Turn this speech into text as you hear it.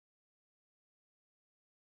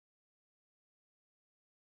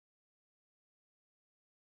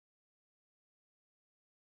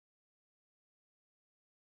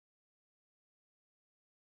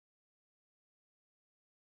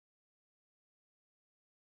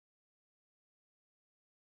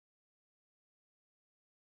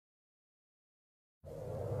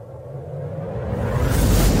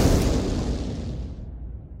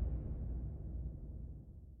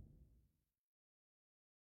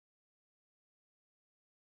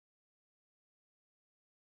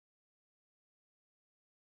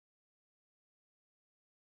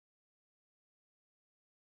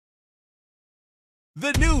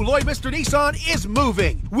The new Lloydminster Nissan is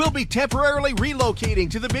moving. We'll be temporarily relocating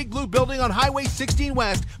to the Big Blue Building on Highway 16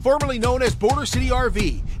 West, formerly known as Border City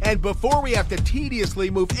RV. And before we have to tediously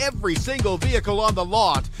move every single vehicle on the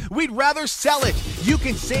lot, we'd rather sell it. You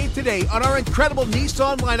can save today on our incredible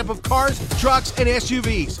Nissan lineup of cars, trucks, and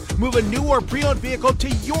SUVs. Move a new or pre-owned vehicle to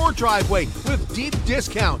your driveway with deep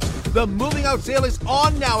discounts. The moving out sale is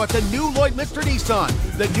on now at the new Lloydminster Nissan.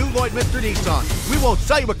 The new Lloydminster Nissan. We won't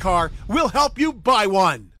sell you a car, we'll help you buy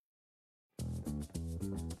one.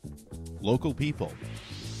 Local people.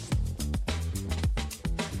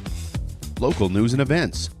 Local news and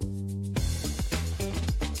events.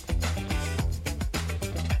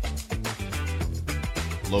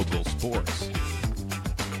 Local sports.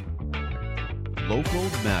 Local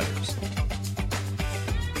matters.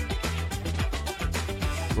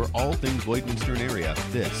 For all things Lloydminster area,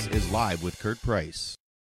 this is Live with Kurt Price.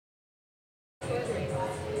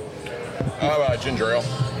 Ginger ale.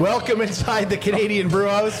 Welcome inside the Canadian Brew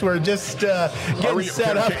House. We're just getting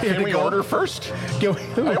set up here. Can we order first? I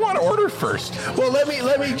want to order first. Well, let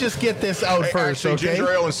me just get this out first, actually, okay?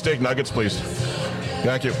 Ginger ale and steak nuggets, please.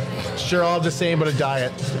 Thank you. Sure, I'll have the same, but a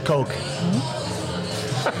diet Coke.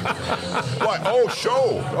 What? Oh,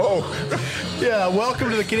 show. Oh. Yeah,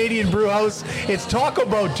 welcome to the Canadian Brew House. It's Taco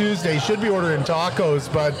Boat Tuesday. Should be ordering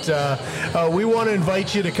tacos, but we want to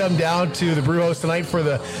invite you to come down to the Brew House tonight for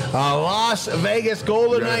the Las Vegas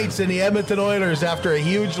Golden Knights and the Edmonton Oilers after a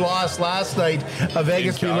huge loss last night.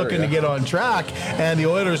 Vegas be looking to get on track, and the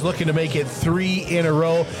Oilers looking to make it 3 in a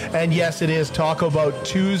row. And yes, it is Taco Boat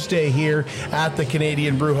Tuesday here at the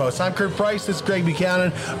Canadian Brew House. I'm Kurt Price. This is Greg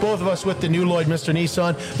Buchanan. Both of us with the new Lloydminster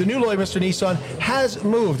Nissan. The new Lloydminster Nissan has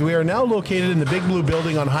moved. We are now located in the Big Blue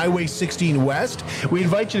Building on Highway 16 West. We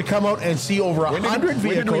invite you to come out and see over 100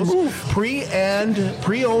 vehicles,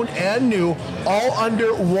 pre-owned and new, all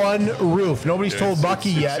under one roof. Nobody's told Bucky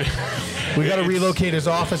yet. We got to relocate his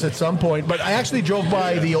office at some point. But I actually drove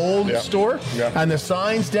by the old store, and the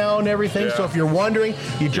sign's down and everything. So if you're wondering,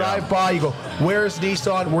 you drive by, you go, where's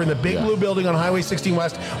Nissan? We're in the Big Blue Building on Highway 16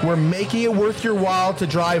 West. We're making it worth your while to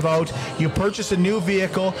drive out. You purchase a new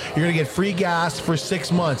vehicle, you're going to get free gas for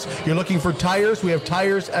 6 months. You're looking for tires? We have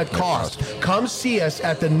tires at cost. Come see us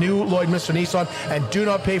at the new Lloydminster Nissan, and do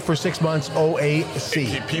not pay for 6 months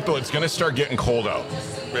OAC. People, it's going to start getting cold out.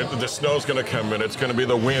 The snow's going to come in, it's going to be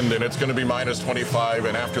the wind, and it's going to be minus 25,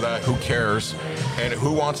 and after that, who cares? And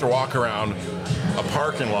who wants to walk around a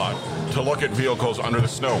parking lot to look at vehicles under the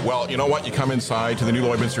snow? Well, you know what? You come inside to the new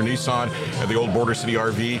Lloydminster Nissan at the old Border City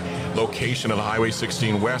RV, location of the Highway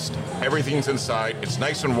 16 West. Everything's inside. It's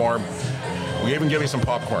nice and warm. We even give you some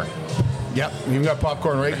popcorn. Yep, you've got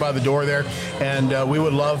popcorn right by the door there, and we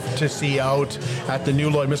would love to see you out at the new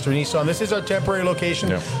Lloydminster Nissan. This is our temporary location,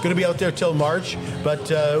 going to be out there till March, but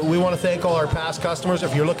we want to thank all our past customers.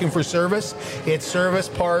 If you're looking for service, it's service,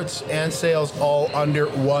 parts, and sales all under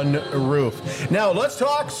one roof. Now, let's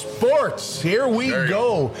talk sports. Here we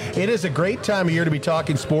go. It is a great time of year to be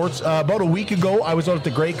talking sports. About a week ago, I was out at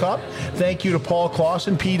the Grey Cup. Thank you to Paul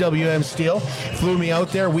Clausen, PWM Steel. Flew me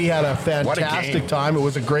out there. We had a fantastic time. It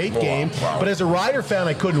was a great game. Wow. But as a Rider fan,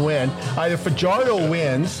 I couldn't win. Either Fajardo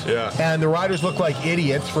wins, and the Riders look like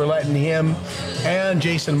idiots for letting him and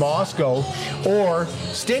Jason Moss go, or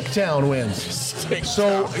Stinktown wins.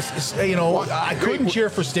 So, you know, I couldn't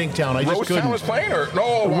cheer for Stinktown. I just couldn't. Rosetown was playing, or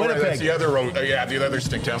no? Winnipeg. That's the other the other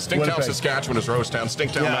Stinktown. Stinktown, Saskatchewan is Rosetown.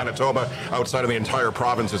 Stinktown, Manitoba, outside of the entire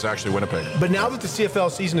province, is actually Winnipeg. But now that the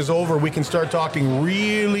CFL season is over, we can start talking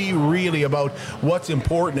really about what's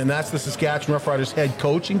important, and that's the Saskatchewan Roughriders head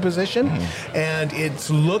coaching position. And it's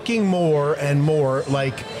looking more and more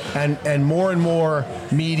like, and more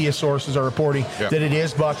media sources are reporting that it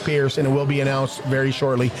is Buck Pierce, and it will be announced very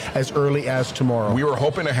shortly, as early as tomorrow. We were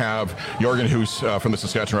hoping to have Jorgen Huss from the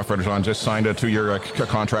Saskatchewan Roughriders on, just signed a 2-year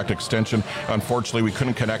contract extension. Unfortunately, we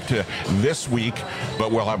couldn't connect to this week,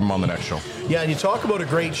 but we'll have him on the next show. Yeah, and you talk about a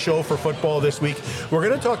great show for football this week. We're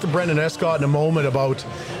going to talk to Brendan Escott in a moment about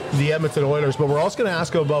the Edmonton Oilers, but we're also going to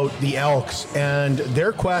ask about the Elks and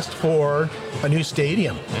their quest for a new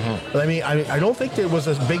stadium. I mean, I don't think it was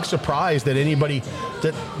a big surprise that anybody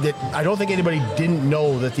I don't think anybody didn't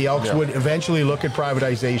know that the Elks would eventually look at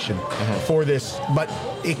privatization for this. But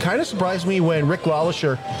it kind of surprised me when Rick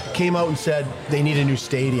Lawlisher came out and said they need a new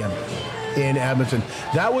stadium in Edmonton.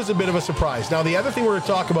 That was a bit of a surprise. Now, the other thing we're going to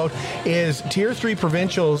talk about is Tier 3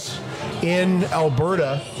 provincials in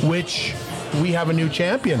Alberta, which we have a new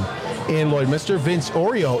champion in Lloydminster. Vince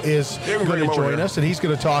Oreo is going to join us, and he's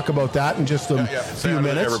going to talk about that in just a few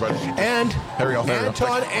minutes. And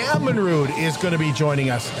Anton Ammanrud is going to be joining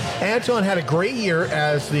us. Anton had a great year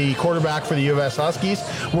as the quarterback for the U of S Huskies.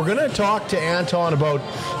 We're going to talk to Anton about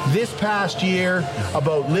this past year,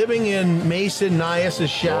 about living in Mason Nias'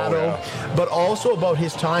 shadow, but also about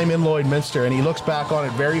his time in Lloydminster, and he looks back on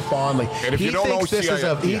it very fondly. And if you don't know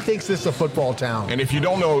he thinks this is a football town. And if you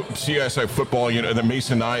don't know CSI football, the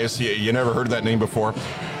Mason Nias, you never heard that name before,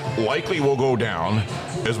 likely will go down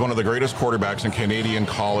as one of the greatest quarterbacks in Canadian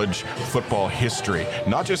college football history.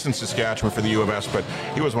 Not just in Saskatchewan for the U of S, but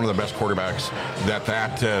he was one of the best quarterbacks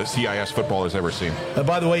that CIS football has ever seen.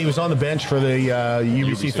 By the way, he was on the bench for the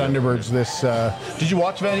UBC Thunderbirds. This did you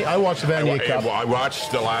watch Vanier? I watched the Vanier Cup. I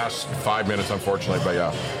watched the last 5 minutes, unfortunately, but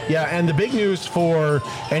yeah. Yeah, and the big news for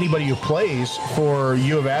anybody who plays for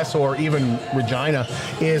U of S or even Regina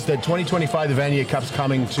is that 2025 the Vanier Cup's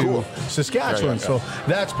coming to Saskatchewan. Yeah. So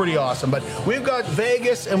that's pretty awesome. But we've got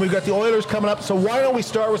Vegas and we've got the Oilers coming up. So why don't we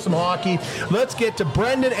start with some hockey? Let's get to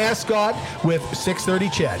Brendan Escott with 630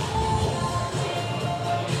 Ched.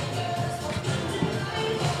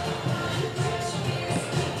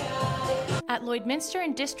 At Lloydminster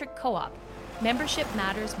and District Co-op, membership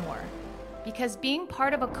matters more. Because being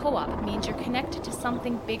part of a co-op means you're connected to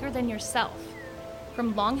something bigger than yourself.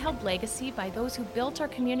 From long-held legacy by those who built our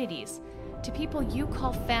communities, to people you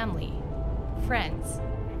call family, friends,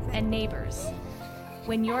 and neighbors.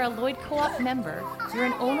 When you're a Lloyd Co-op member, you're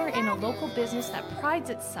an owner in a local business that prides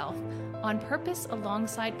itself on purpose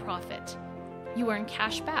alongside profit. You earn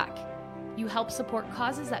cash back, you help support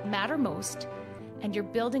causes that matter most, and you're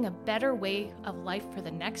building a better way of life for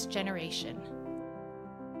the next generation.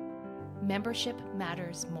 Membership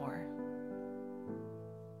matters more.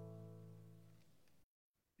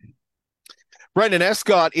 Brendan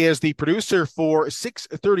Escott is the producer for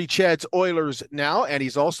 630 Ched's Oilers Now, and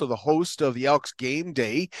he's also the host of the Elks Game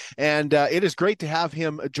Day. And it is great to have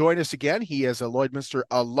him join us again. He is a Lloydminster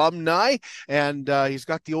alumni, and he's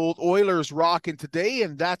got the old Oilers rocking today,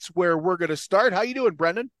 and that's where we're going to start. How you doing,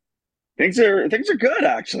 Brendan? Things are good,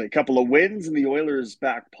 actually. A couple of wins in the Oilers'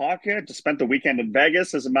 back pocket. Just spent the weekend in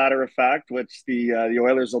Vegas, as a matter of fact, which the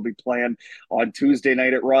Oilers will be playing on Tuesday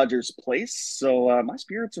night at Rogers Place. So my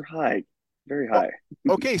spirits are high. Very high.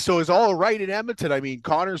 Okay, so it's all right in Edmonton. I mean,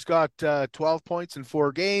 Connor's got 12 points in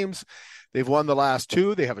 4 games. They've won the last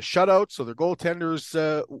 2. They have a shutout, so their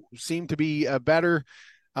goaltenders seem to be better.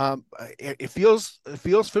 It feels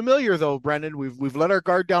familiar, though, Brendan. We've let our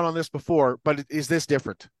guard down on this before, but is this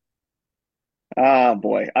different?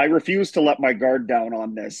 Boy, I refuse to let my guard down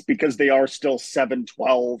on this because they are still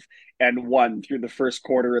 7-12-1 through the first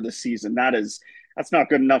quarter of the season. That's not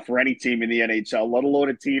good enough for any team in the NHL, let alone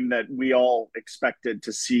a team that we all expected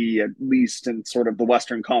to see at least in sort of the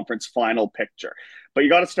Western Conference final picture. But you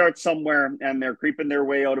got to start somewhere, and they're creeping their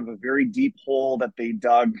way out of a very deep hole that they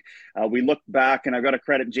dug. We looked back, and I got to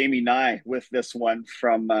credit Jamie Nye with this one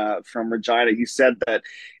from Regina. He said that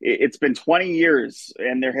it's been 20 years,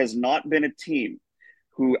 and there has not been a team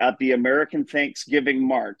who at the American Thanksgiving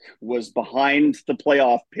mark was behind the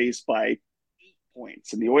playoff pace by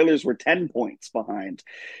points, and the Oilers were 10 points behind,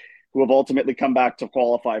 who have ultimately come back to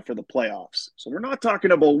qualify for the playoffs. So we're not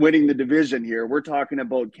talking about winning the division here. We're talking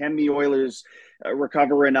about, can the Oilers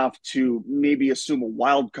recover enough to maybe assume a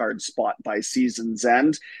wild card spot by season's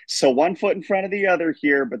end? So one foot in front of the other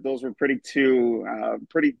here, but those were pretty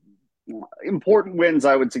important wins,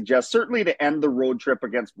 I would suggest, certainly to end the road trip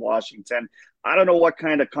against Washington. I don't know what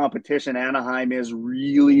kind of competition Anaheim is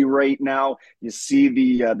really right now. You see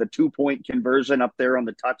the 2-point conversion up there on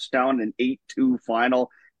the touchdown, an 8-2 final.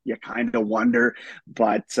 You kind of wonder,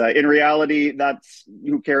 but in reality, that's,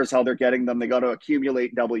 who cares how they're getting them? They got to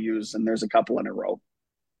accumulate W's, and there's a couple in a row.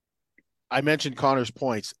 I mentioned Connor's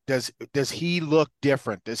points. Does he look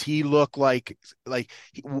different? Does he look like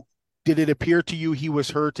did it appear to you he was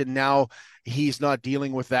hurt and now he's not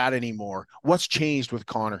dealing with that anymore? What's changed with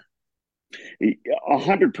Connor?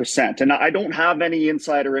 100%. And I don't have any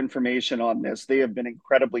insider information on this. They have been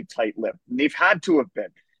incredibly tight-lipped. They've had to have been.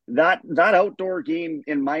 That outdoor game,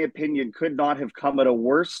 in my opinion, could not have come at a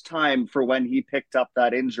worse time for when he picked up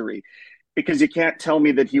that injury, because you can't tell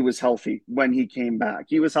me that he was healthy when he came back.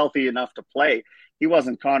 He was healthy enough to play. He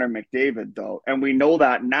wasn't Connor McDavid, though. And we know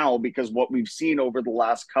that now because what we've seen over the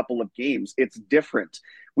last couple of games, it's different.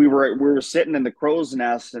 We were sitting in the crow's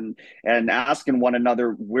nest and asking one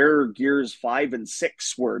another where gears 5 and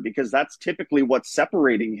 6 were, because that's typically what's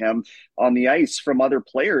separating him on the ice from other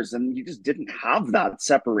players. And he just didn't have that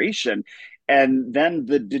separation. And then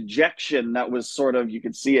the dejection that was sort of, you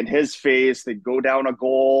could see in his face, they'd go down a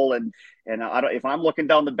goal and And if I'm looking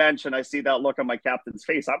down the bench and I see that look on my captain's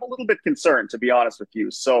face, I'm a little bit concerned, to be honest with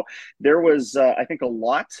you. So there was, I think, a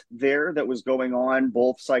lot there that was going on,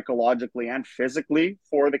 both psychologically and physically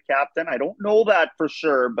for the captain. I don't know that for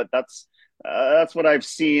sure, but that's what I've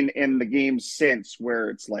seen in the games since, where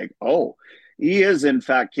it's like, oh, he is in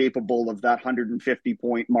fact capable of that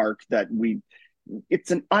 150-point mark it's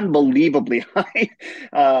an unbelievably high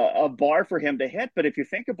a bar for him to hit. But if you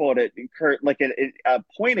think about it, Kurt, like a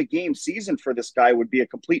point a game season for this guy would be a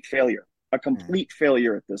complete failure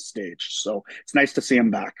at this stage. So it's nice to see him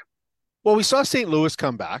back. Well, we saw St. Louis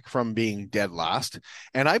come back from being dead last,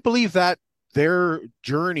 and I believe that their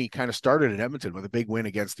journey kind of started in Edmonton with a big win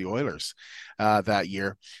against the Oilers that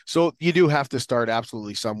year. So you do have to start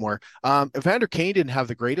absolutely somewhere. Evander Kane didn't have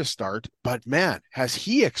the greatest start, but man, has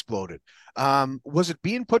he exploded. Was it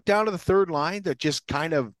being put down to the third line that just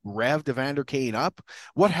kind of revved Evander Kane up?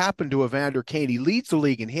 What happened to Evander Kane? He leads the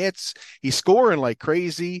league in hits. He's scoring like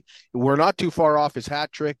crazy. We're not too far off his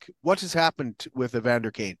hat trick. What has happened with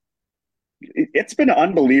Evander Kane? It's been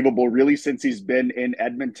unbelievable, really, since he's been in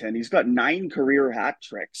Edmonton. He's got 9 career hat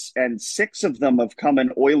tricks, and 6 of them have come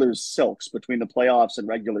in Oilers silks between the playoffs and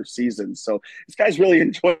regular season. So this guy's really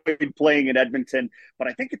enjoyed playing in Edmonton, but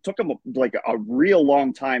I think it took him like a real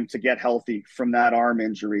long time to get healthy from that arm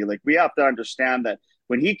injury. Like, we have to understand that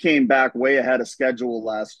when he came back way ahead of schedule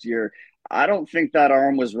last year, I don't think that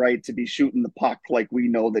arm was right to be shooting the puck like we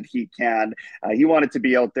know that he can. He wanted to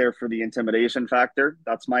be out there for the intimidation factor.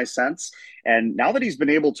 That's my sense. And now that he's been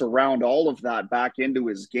able to round all of that back into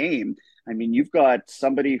his game, I mean, you've got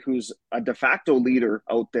somebody who's a de facto leader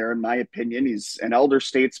out there, in my opinion. He's an elder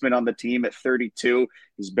statesman on the team at 32.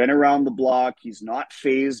 He's been around the block. He's not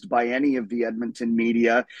fazed by any of the Edmonton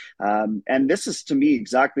media. And this is, to me,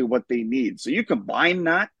 exactly what they need. So you combine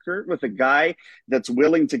that, Kurt, with a guy that's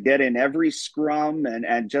willing to get in every scrum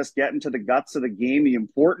and just get into the guts of the game, the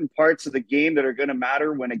important parts of the game that are going to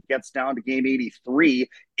matter when it gets down to game 83,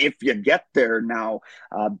 if you get there now.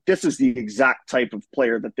 This is the exact type of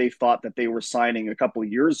player that they thought that they were signing a couple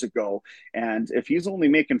of years ago. And if he's only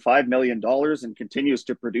making $5 million and continues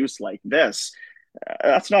to produce like this,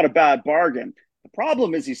 that's not a bad bargain. The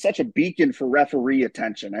problem is he's such a beacon for referee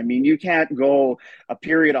attention. I mean, you can't go a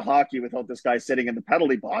period of hockey without this guy sitting in the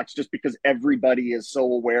penalty box just because everybody is so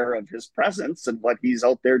aware of his presence and what he's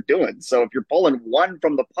out there doing. So if you're pulling one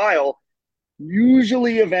from the pile,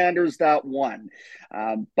 usually Evander's that one.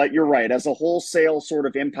 But you're right. As a wholesale sort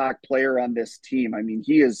of impact player on this team, I mean,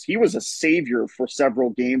 he was a savior for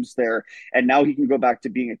several games there, and now he can go back to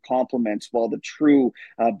being a complement while the true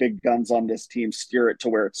big guns on this team steer it to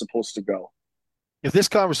where it's supposed to go. If this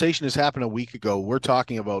conversation has happened a week ago, we're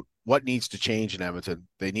talking about what needs to change in Edmonton.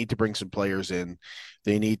 They need to bring some players in.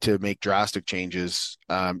 They need to make drastic changes.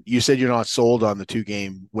 You said you're not sold on the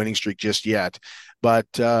 2-game winning streak just yet, but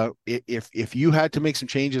if you had to make some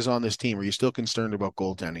changes on this team, are you still concerned about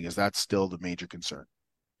goaltending? Is that still the major concern?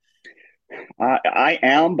 I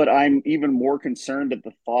am, but I'm even more concerned at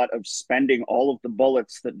the thought of spending all of the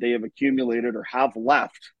bullets that they have accumulated or have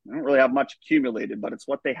left. I don't really have much accumulated, but it's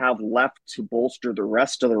what they have left to bolster the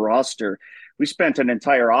rest of the roster. We spent an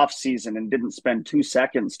entire offseason and didn't spend 2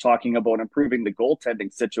 seconds talking about improving the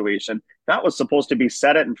goaltending situation. That was supposed to be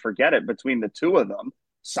set it and forget it between the two of them.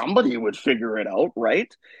 Somebody would figure it out,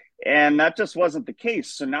 right? And that just wasn't the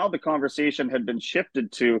case. So now the conversation had been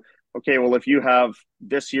shifted to, okay, well, if you have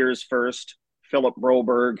this year's first, Philip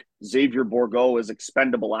Broberg, Xavier Bourgault as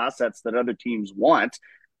expendable assets that other teams want,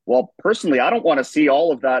 well, personally, I don't want to see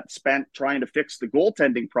all of that spent trying to fix the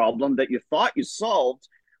goaltending problem that you thought you solved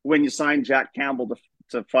when you signed Jack Campbell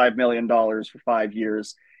to $5 million for 5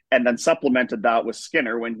 years, and then supplemented that with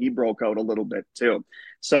Skinner when he broke out a little bit too.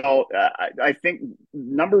 So I think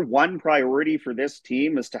number one priority for this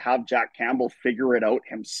team is to have Jack Campbell figure it out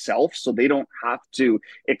himself so they don't have to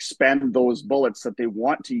expend those bullets that they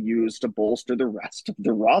want to use to bolster the rest of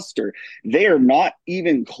the roster. They are not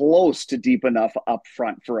even close to deep enough up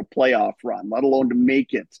front for a playoff run, let alone to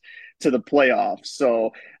make it to the playoffs.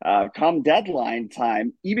 So come deadline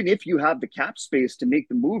time, even if you have the cap space to make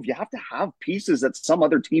the move, you have to have pieces that some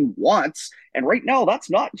other team wants. And right now,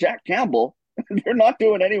 that's not Jack Campbell. They're not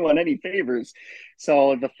doing anyone any favors.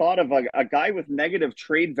 So the thought of a guy with negative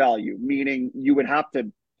trade value, meaning you would have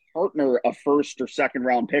to partner a first or second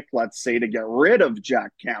round pick, let's say, to get rid of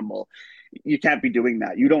Jack Campbell, you can't be doing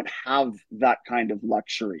that. You don't have that kind of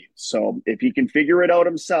luxury. So if he can figure it out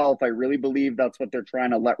himself, I really believe that's what they're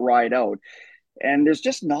trying to let ride out. And there's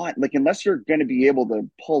just not, like, unless you're going to be able to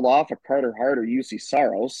pull off a Carter Hart or UC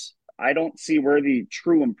Saros, I don't see where the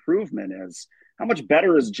true improvement is. How much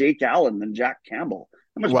better is Jake Allen than Jack Campbell?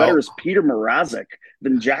 How much better is Peter Mrazek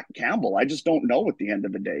than Jack Campbell? I just don't know at the end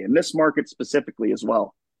of the day, in this market specifically as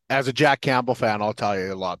well. As a Jack Campbell fan, I'll tell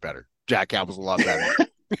you a lot better. Jack Campbell's a lot better.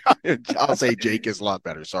 I'll say Jake is a lot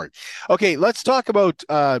better. Sorry. Okay, let's talk about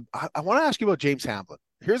I want to ask you about James Hamblin.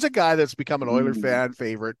 Here's a guy that's become an Oiler fan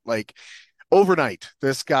favorite. Like overnight,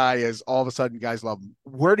 this guy is all of a sudden guys love him.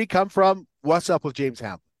 Where'd he come from? What's up with James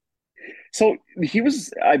Hamblin? So he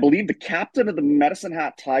was, I believe, the captain of the Medicine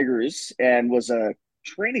Hat Tigers and was a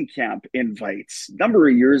training camp invites a number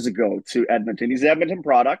of years ago to Edmonton. He's an Edmonton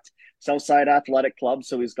product, Southside Athletic Club,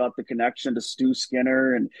 so he's got the connection to Stu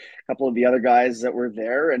Skinner and a couple of the other guys that were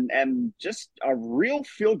there, and just a real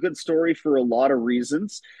feel-good story for a lot of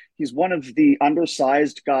reasons. He's one of the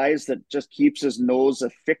undersized guys that just keeps his nose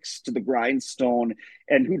affixed to the grindstone,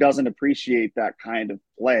 and who doesn't appreciate that kind of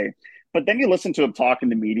play? But then you listen to him talk in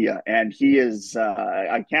the media, and he is,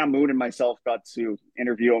 Cam Moon and myself got to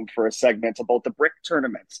interview him for a segment about the brick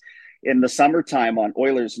tournaments in the summertime on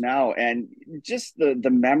Oilers Now, and just the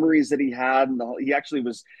memories that he had. And he actually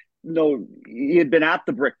was, he had been at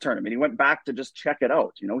the brick tournament. He went back to just check it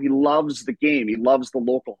out. He loves the game. He loves the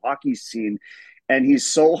local hockey scene, and he's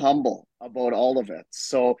so humble about all of it.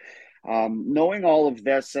 So knowing all of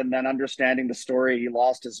this and then understanding the story, he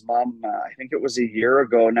lost his mom, I think it was a year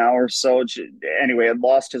ago now or so. Anyway, had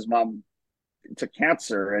lost his mom to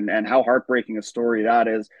cancer, and how heartbreaking a story that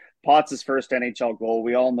is. Potts' first NHL goal.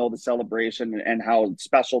 We all know the celebration and how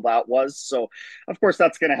special that was. So, of course,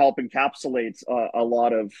 that's going to help encapsulate a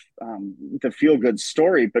lot of the feel-good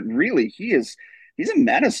story. But really, he's a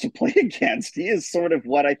menace to play against. He is sort of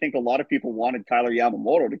what I think a lot of people wanted Kailer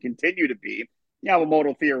Yamamoto to continue to be.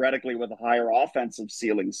 Yamamoto theoretically with a higher offensive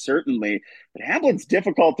ceiling, certainly, but Hamblin's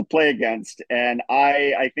difficult to play against, and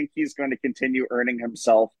I think he's going to continue earning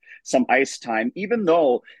himself some ice time, even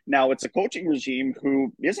though now it's a coaching regime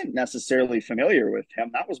who isn't necessarily familiar with him.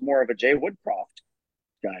 That was more of a Jay Woodcroft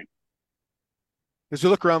guy. As you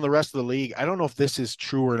look around the rest of the league, I don't know if this is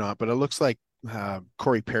true or not, but it looks like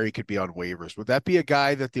Corey Perry could be on waivers. Would that be a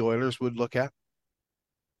guy that the Oilers would look at?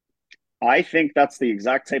 I think that's the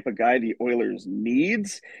exact type of guy the Oilers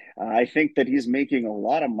needs. I think that he's making a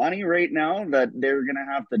lot of money right now that they're going to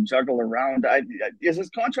have to juggle around. Is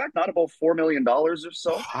his contract not about $4 million or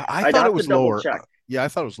so? I thought it was lower. Yeah, I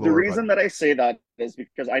thought it was lower. The reason that I say that is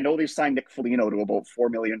because I know they signed Nick Foligno to about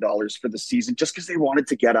 $4 million for the season just because they wanted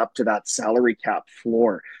to get up to that salary cap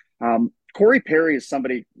floor. Corey Perry is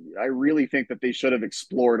somebody I really think that they should have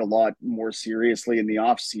explored a lot more seriously in the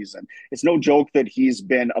offseason. It's no joke that he's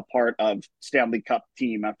been a part of Stanley Cup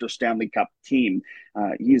team after Stanley Cup team.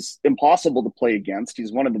 He's impossible to play against.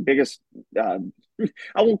 He's one of the biggest, I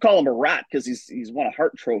won't call him a rat because he's won a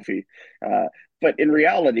Hart Trophy. But in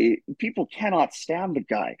reality, people cannot stand the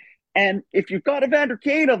guy. And if you've got Evander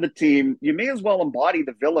Kane on the team, you may as well embody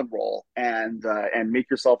the villain role and make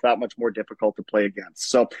yourself that much more difficult to play against.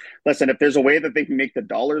 So, listen, if there's a way that they can make the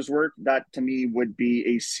dollars work, that to me would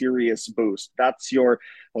be a serious boost.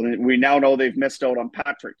 We now know they've missed out on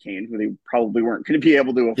Patrick Kane, who they probably weren't going to be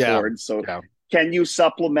able to afford. Can you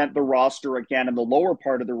supplement the roster again in the lower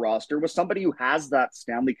part of the roster with somebody who has that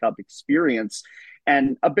Stanley Cup experience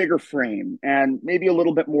and a bigger frame and maybe a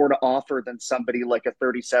little bit more to offer than somebody like a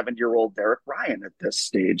 37-year-old Derek Ryan at this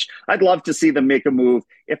stage? I'd love to see them make a move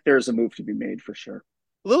if there's a move to be made for sure.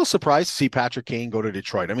 A little surprised to see Patrick Kane go to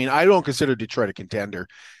Detroit. I mean, I don't consider Detroit a contender,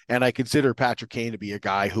 and I consider Patrick Kane to be a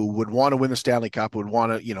guy who would want to win the Stanley Cup, would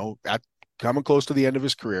want to, coming close to the end of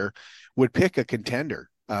his career, would pick a contender.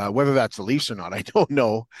 Whether that's the Leafs or not, I don't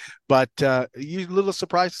know. But you're a little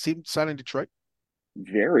surprised to see him sign in Detroit?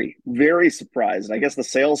 Very, very surprised. I guess the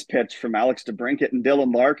sales pitch from Alex DeBrincat and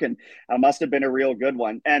Dylan Larkin must have been a real good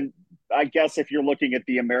one. And I guess if you're looking at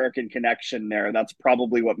the American connection there, that's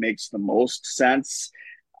probably what makes the most sense.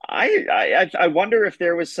 I wonder if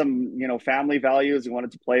there was some, family values. He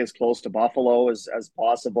wanted to play as close to Buffalo as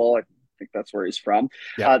possible. I think that's where he's from.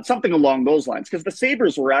 Yeah. Something along those lines, because the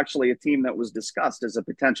Sabres were actually a team that was discussed as a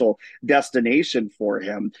potential destination for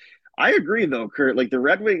him. I agree, though, Kurt. Like the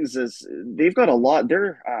Red Wings, they've got a lot.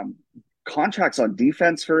 Their contracts on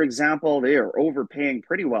defense, for example, they are overpaying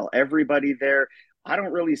pretty well everybody there. I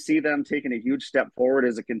don't really see them taking a huge step forward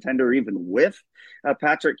as a contender, even with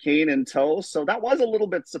Patrick Kane in tow. So that was a little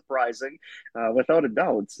bit surprising, without a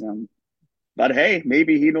doubt. But hey,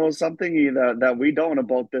 maybe he knows something that we don't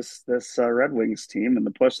about this Red Wings team and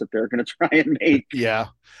the push that they're going to try and make. Yeah.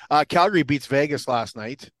 Calgary beats Vegas last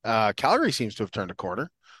night. Calgary seems to have turned a corner.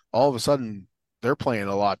 All of a sudden, they're playing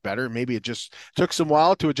a lot better. Maybe it just took some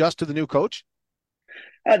while to adjust to the new coach.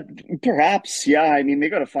 Uh, Perhaps, yeah. I mean, they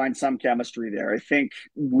got to find some chemistry there.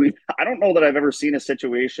 I don't know that I've ever seen a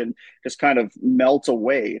situation just kind of melt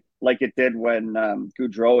away like it did when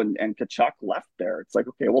Gaudreau and Tkachuk left there. It's like,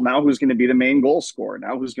 okay, well, now who's going to be the main goal scorer?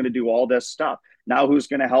 Now who's going to do all this stuff? Now who's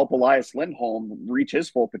going to help Elias Lindholm reach his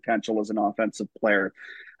full potential as an offensive player?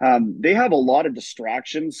 They have a lot of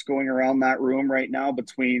distractions going around that room right now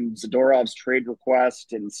between Zadorov's trade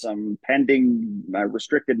request and some pending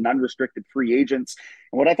restricted and unrestricted free agents.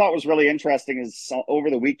 And what I thought was really interesting is over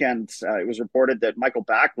the weekend, it was reported that Michael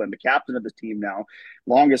Backlund, the captain of the team now,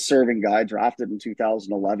 longest serving guy, drafted in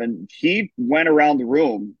 2011, he went around the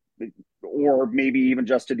room, or maybe even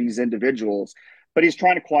just to these individuals, but he's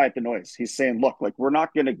trying to quiet the noise. He's saying, look, like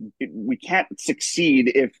we can't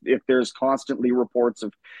succeed if there's constantly reports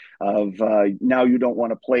of now you don't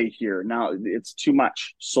want to play here. Now it's too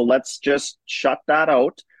much. So let's just shut that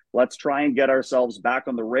out. Let's try and get ourselves back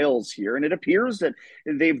on the rails here. And it appears that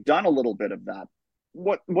they've done a little bit of that.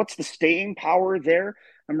 What's the staying power there?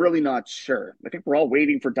 I'm really not sure. I think we're all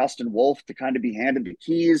waiting for Dustin Wolf to kind of be handed the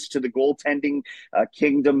keys to the goaltending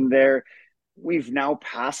kingdom there. We've now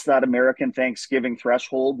passed that American Thanksgiving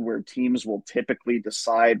threshold where teams will typically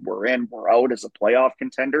decide we're in, we're out as a playoff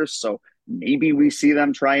contender. So maybe we see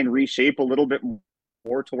them try and reshape a little bit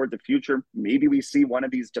more toward the future. Maybe we see one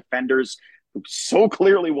of these defenders who so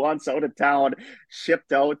clearly wants out of town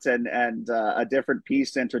shipped out and a different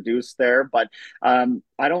piece introduced there. But I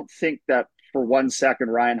don't think that for 1 second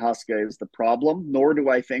Ryan Huska is the problem, nor do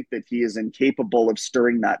I think that he is incapable of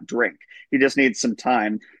stirring that drink. He just needs some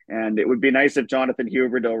time. And it would be nice if Jonathan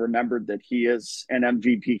Huberdeau remembered that he is an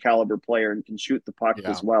MVP caliber player and can shoot the puck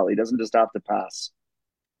as well. He doesn't just have to pass.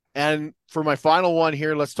 And for my final one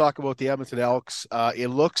here, let's talk about the Edmonton Elks. It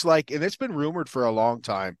looks like, and it's been rumored for a long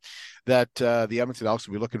time, that the Edmonton Elks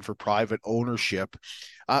will be looking for private ownership.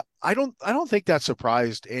 I don't think that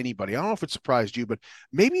surprised anybody. I don't know if it surprised you, but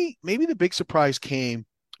maybe the big surprise came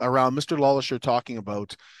around Mr. Lollisher talking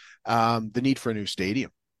about the need for a new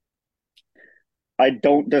stadium. I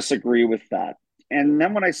don't disagree with that. And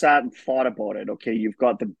then when I sat and thought about it, okay, you've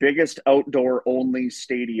got the biggest outdoor only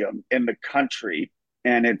stadium in the country,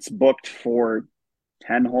 and it's booked for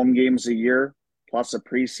 10 home games a year plus a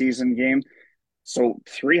preseason game. So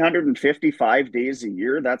 355 days a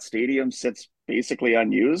year, that stadium sits basically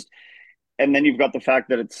unused. And then you've got the fact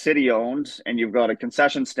that it's city owned, and you've got a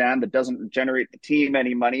concession stand that doesn't generate the team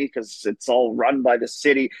any money because it's all run by the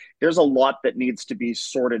city. There's a lot that needs to be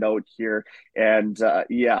sorted out here. And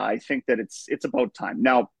I think that it's about time.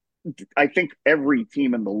 Now, I think every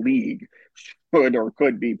team in the league should or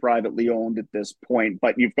could be privately owned at this point,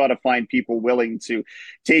 but you've got to find people willing to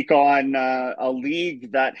take on a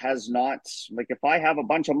league that has not, like, if I have a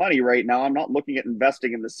bunch of money right now, I'm not looking at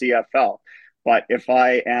investing in the CFL. But if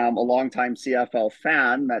I am a longtime CFL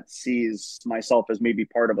fan that sees myself as maybe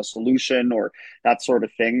part of a solution or that sort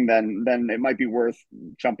of thing, then it might be worth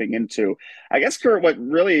jumping into. I guess, Kurt, what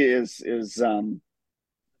really is the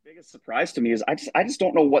biggest surprise to me is I just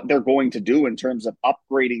don't know what they're going to do in terms of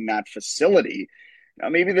upgrading that facility. Now,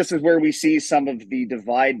 maybe this is where we see some of the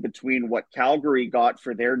divide between what Calgary got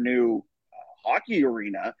for their new hockey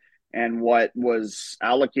arena and what was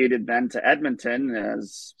allocated then to Edmonton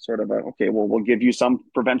as sort of we'll give you some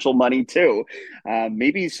provincial money too.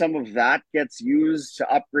 Maybe some of that gets used to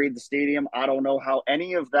upgrade the stadium. I don't know how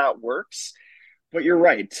any of that works, but you're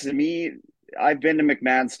right. To me, I've been to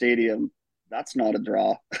McMahon Stadium. That's not a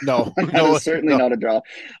draw. No, is certainly not a draw.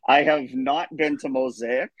 I have not been to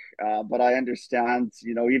Mosaic, but I understand,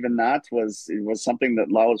 even that was something that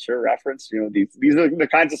Lowsher referenced. These are the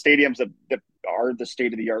kinds of stadiums that are the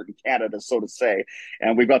state of the art in Canada, so to say.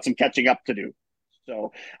 And we've got some catching up to do.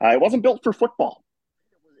 So it wasn't built for football.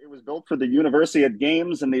 It was built for the University of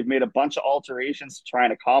Games, and they've made a bunch of alterations to try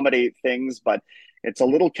and accommodate things, but it's a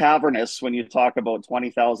little cavernous when you talk about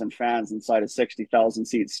 20,000 fans inside a 60,000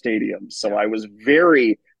 seat stadium. So I was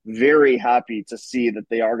very, very happy to see that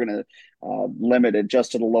they are going to limit it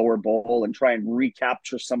just to the lower bowl and try and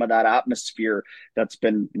recapture some of that atmosphere that's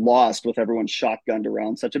been lost with everyone shotgunned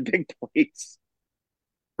around such a big place.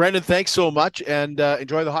 Brendan, thanks so much, and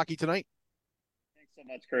enjoy the hockey tonight. Thanks so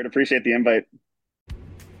much, Kurt. Appreciate the invite.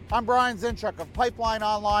 I'm Brian Zinchuk of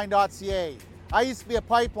PipelineOnline.ca. I used to be a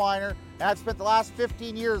pipeliner, and I've spent the last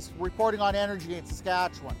 15 years reporting on energy in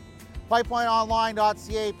Saskatchewan.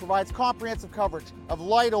 PipelineOnline.ca provides comprehensive coverage of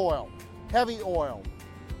light oil, heavy oil,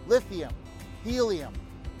 lithium, helium,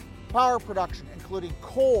 power production including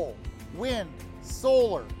coal, wind,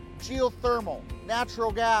 solar, geothermal,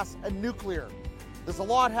 natural gas, and nuclear. There's a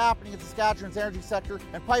lot happening in Saskatchewan's energy sector,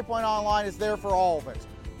 and Pipeline Online is there for all of it.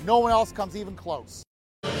 No one else comes even close.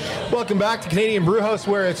 Welcome back to Canadian Brewhouse,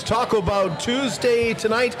 where it's Taco Bout Tuesday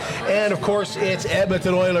tonight, and of course it's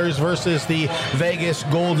Edmonton Oilers versus the Vegas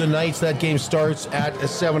Golden Knights. That game starts at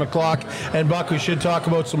 7 o'clock. And Buck, we should talk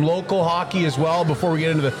about some local hockey as well before we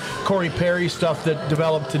get into the Corey Perry stuff that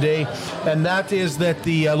developed today, and that is that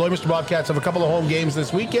the Lloydminster Bobcats have a couple of home games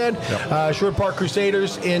this weekend. Sherwood Park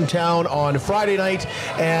Crusaders in town on Friday night,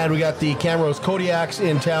 and we got the Camrose Kodiaks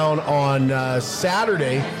in town on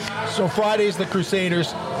Saturday. So Friday's the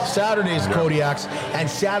Crusaders, Saturday's the Kodiaks, and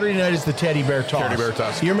Saturday night is the Teddy Bear Toss. Teddy Bear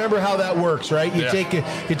Toss. You remember how that works, right? You take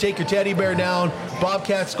your Teddy Bear down,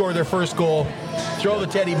 Bobcats score their first goal, throw the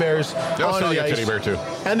Teddy Bears onto the ice. Teddy Bear too.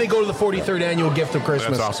 And they go to the 43rd annual Gift of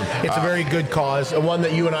Christmas. That's awesome. It's a very good cause, one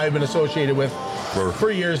that you and I have been associated with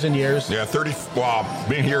for years and years. Yeah, I've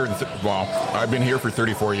been here for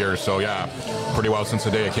 34 years, so yeah, pretty well since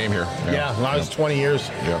the day I came here. I was 20 years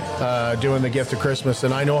doing the Gift of Christmas,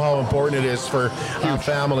 and I know how important it is for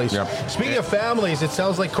families. Speaking of families, it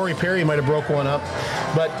sounds like Corey Perry might have broke one up,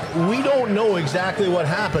 but we don't know exactly what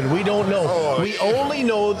happened. We don't know. We only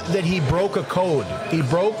know that he broke a code. He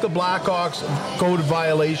broke the Blackhawks code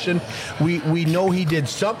violation. We know he did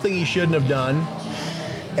something he shouldn't have done.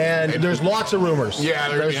 And there's lots of rumors. Yeah,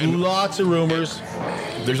 there's lots of rumors.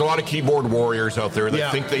 There's a lot of keyboard warriors out there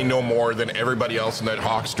that think they know more than everybody else in that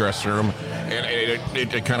Hawks dressing room, and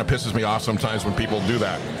it kind of pisses me off sometimes when people do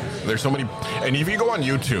that. There's so many, and if you go on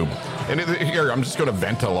YouTube, and here I'm just going to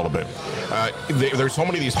vent a little bit. There's so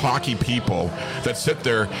many of these hockey people that sit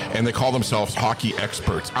there and they call themselves hockey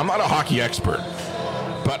experts. I'm not a hockey expert,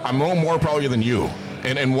 but I'm no more probably than you.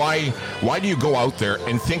 And why do you go out there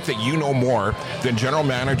and think that you know more than general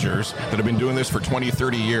managers that have been doing this for 20,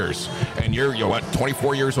 30 years? And you're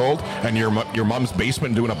 24 years old, and your mom's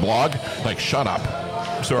basement doing a blog? Like, shut up.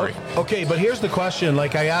 Sorry. Okay, but here's the question.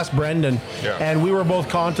 Like, I asked Brendan, and we were both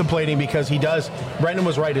contemplating, because Brendan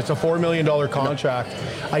was right, it's a $4 million contract.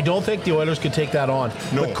 I don't think the Oilers could take that on.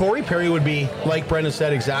 No. But Corey Perry would be, like Brendan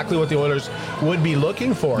said, exactly what the Oilers would be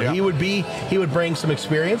looking for. He would bring some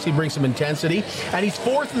experience, he'd bring some intensity, and he's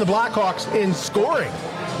fourth in the Blackhawks in scoring.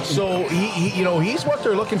 So he's what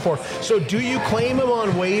they're looking for. So do you claim him on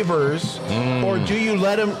waivers, or do you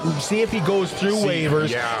let him see if he goes through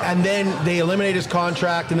waivers, and then they eliminate his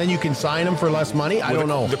contract, and then you can sign him for less money? I don't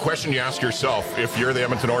know. The question you ask yourself, if you're the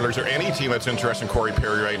Edmonton Oilers or any team that's interested in Corey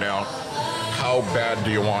Perry right now, how bad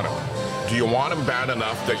do you want him? Do you want him bad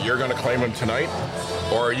enough that you're going to claim him tonight?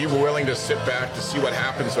 Or are you willing to sit back to see what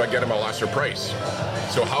happens so I get him a lesser price?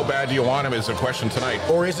 So how bad do you want him is the question tonight.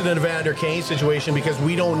 Or is it an Evander Kane situation, because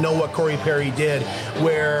we don't know what Corey Perry did,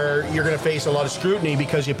 where you're going to face a lot of scrutiny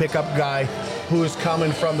because you pick up a guy who is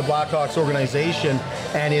coming from the Blackhawks organization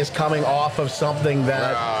and is coming off of something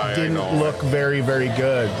that didn't look very, very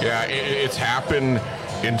good. Yeah, it's happened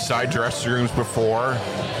inside dressing rooms before.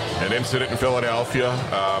 An incident in Philadelphia.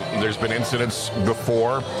 There's been incidents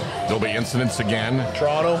before. There'll be incidents again.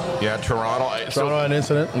 Toronto. Yeah, Toronto. Toronto had an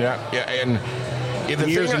incident. Yeah, and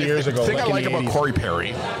years ago. The thing I like about Corey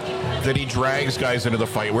Perry, that he drags guys into the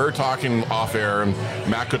fight. We were talking off air, and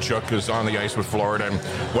Matt Tkachuk is on the ice with Florida, and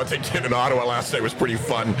what they did in Ottawa last night was pretty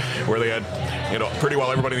fun, where they had, pretty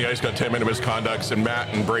well everybody in the ice got 10-minute misconducts, and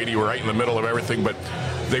Matt and Brady were right in the middle of everything, but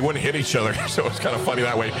they wouldn't hit each other, so it's kind of funny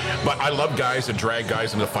that way. But I love guys that drag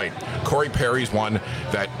guys into the fight. Corey Perry's one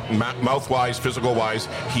that, mouth-wise, physical-wise,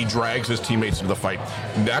 he drags his teammates into the fight.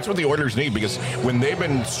 And that's what the Oilers need, because when they've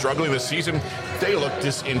been struggling this season, they look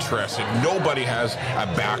disinterested. Nobody has a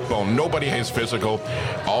backbone. Nobody has physical.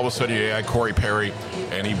 All of a sudden, you add Corey Perry,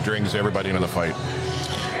 and he brings everybody into the fight.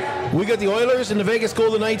 We got the Oilers and the Vegas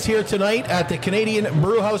Golden Knights here tonight at the Canadian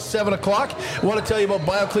Brewhouse, 7 o'clock. I want to tell you about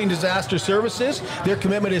BioClean Disaster Services. Their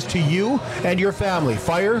commitment is to you and your family.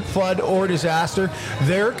 Fire, flood, or disaster.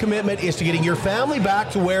 Their commitment is to getting your family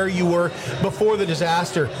back to where you were before the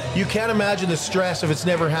disaster. You can't imagine the stress if it's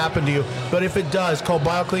never happened to you, but if it does, call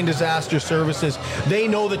BioClean Disaster Services. They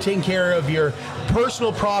know that taking care of your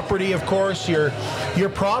personal property, of course, your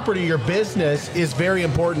property, your business is very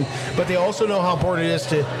important, but they also know how important it is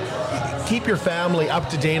to keep your family up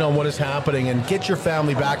to date on what is happening and get your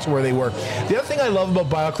family back to where they were. The other thing I love about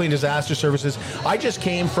BioClean Disaster Services, I just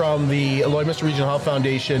came from the Lloydminster Regional Health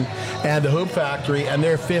Foundation and the Hoop Factory and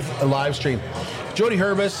their 5th live stream. Jody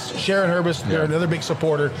Herbis, Sharon Herbis, they're another big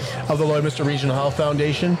supporter of the Lloydminster Regional Health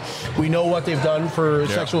Foundation. We know what they've done for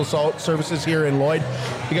sexual assault services here in Lloyd.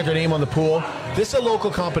 You got their name on the pool. This is a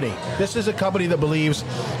local company. This is a company that believes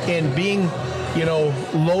in being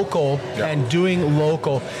local and doing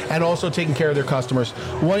local, and also taking care of their customers.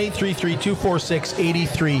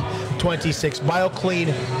 1-833-246-8326.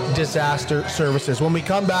 BioClean Disaster Services. When we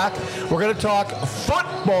come back, we're going to talk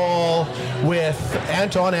football with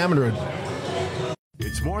Anton Amanrud.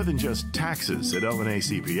 It's more than just taxes at LNA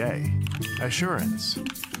CPA. Assurance,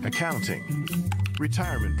 accounting,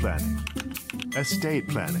 retirement planning, estate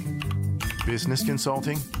planning, business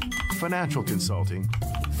consulting, financial consulting,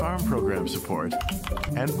 farm program support,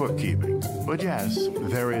 and bookkeeping. But yes,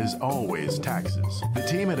 there is always taxes. The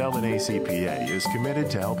team at LNA CPA is committed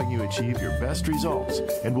to helping you achieve your best results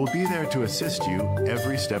and will be there to assist you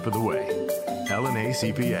every step of the way. LNA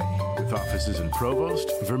CPA, with offices in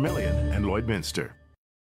Provost, Vermilion, and Lloydminster.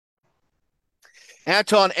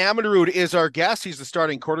 Anton Amanrud is our guest. He's the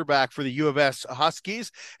starting quarterback for the U of S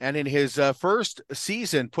Huskies, and in his first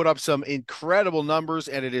season put up some incredible numbers,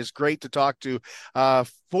 and it is great to talk to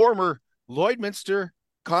former Lloydminster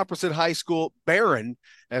Composite High School Baron,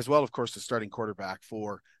 as well, of course, the starting quarterback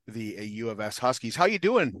for the U of S Huskies. How you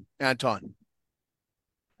doing, Anton?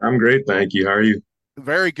 I'm great, thank you. How are you?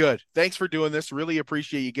 Very good. Thanks for doing this. Really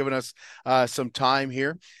appreciate you giving us some time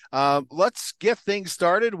here. Let's get things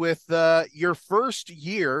started with your first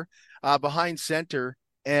year behind center,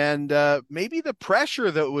 and maybe the pressure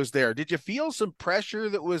that was there. Did you feel some pressure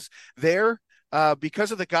that was there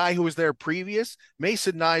because of the guy who was there previous?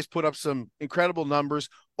 Mason Nyes put up some incredible numbers,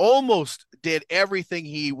 almost did everything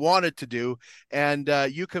he wanted to do, and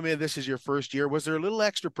you come in, this is your first year. Was there a little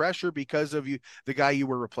extra pressure because of the guy you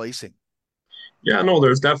were replacing? Yeah, no,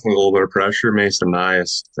 there's definitely a little bit of pressure. Mason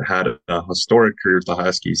Nyes had a historic career with the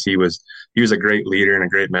Huskies. He was a great leader and a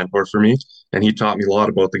great mentor for me, and he taught me a lot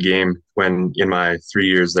about the game when in my 3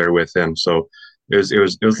 years there with him. So it was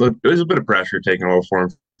a bit of pressure taking over for him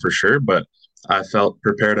for sure, but I felt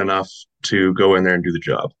prepared enough to go in there and do the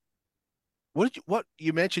job. What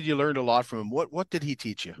you mentioned you learned a lot from him. What did he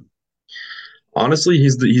teach you? Honestly,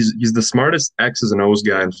 he's the smartest X's and O's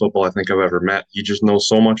guy in football I think I've ever met. He just knows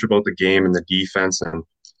so much about the game and the defense, and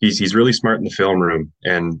he's really smart in the film room.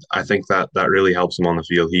 And I think that really helps him on the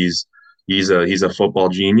field. He's a football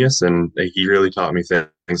genius, and he really taught me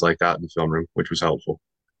things like that in the film room, which was helpful.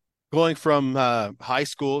 Going from high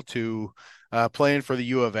school to playing for the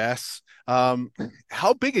U of S,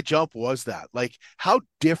 how big a jump was that? Like, how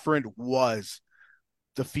different was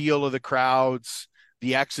the feel of the crowds,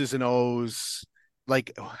 the X's and O's?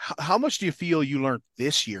 Like, how much do you feel you learned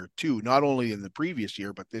this year too, not only in the previous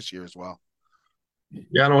year, but this year as well?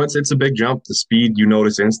 Yeah, no, it's a big jump. The speed you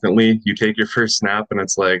notice instantly. You take your first snap and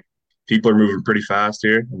it's like people are moving pretty fast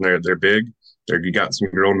here, and they're big. You got some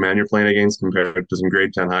grown men you're playing against compared to some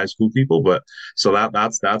grade 10 high school people. But so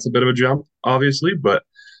that's a bit of a jump, obviously. But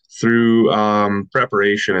through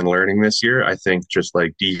preparation and learning this year, I think just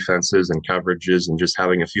like defenses and coverages and just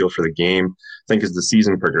having a feel for the game, I think as the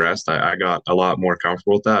season progressed, I got a lot more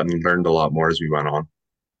comfortable with that and learned a lot more as we went on.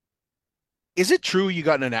 Is it true you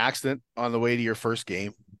got in an accident on the way to your first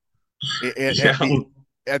game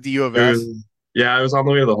at the U of S? I was on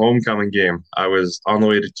the way to the homecoming game. I was on the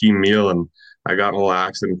way to team meal, and I got in a little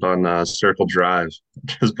accident on Circle Drive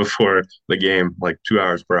just before the game, like 2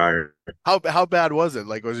 hours prior. How bad was it?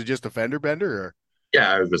 Like, was it just a fender bender? Or?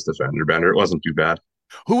 Yeah, it was just a fender bender. It wasn't too bad.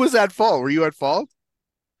 Who was at fault? Were you at fault?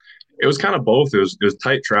 It was kind of both. It was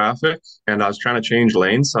tight traffic, and I was trying to change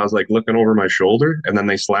lanes. So I was like looking over my shoulder, and then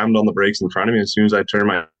they slammed on the brakes in front of me. As soon as I turned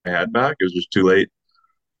my head back, it was just too late.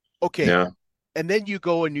 Okay. Yeah. And then you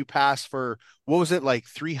go and you pass for, what was it, like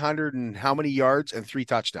 300 and how many yards and 3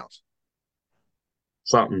 touchdowns?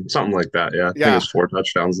 Something like that. Yeah. I think it was 4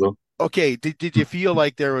 touchdowns though. Okay. Did you feel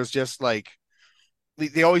like there was just like,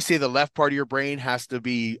 they always say the left part of your brain has to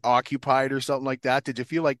be occupied or something like that. Did you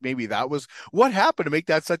feel like maybe that was what happened to make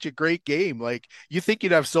that such a great game? Like, you think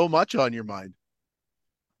you'd have so much on your mind.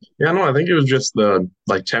 Yeah, no, I think it was just the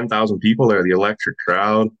 10,000 people there, the electric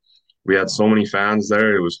crowd. We had so many fans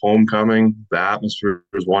there. It was homecoming. The atmosphere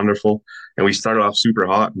was wonderful. And we started off super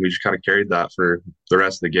hot, and we just kind of carried that for the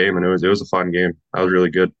rest of the game. And it was a fun game. That was really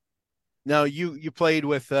good. Now, you played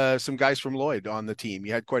with some guys from Lloyd on the team.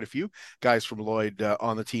 You had quite a few guys from Lloyd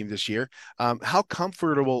on the team this year. How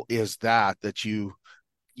comfortable is that you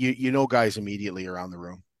know guys immediately around the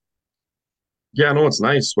room? Yeah, no, it's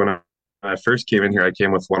nice. When I first came in here, I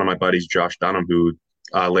came with one of my buddies, Josh Dunham, who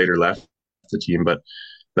later left the team. But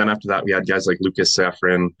then after that, we had guys like Lucas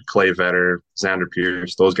Sefrin, Clay Vetter, Xander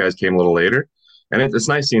Pierce. Those guys came a little later. And it's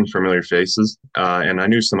nice seeing familiar faces. And I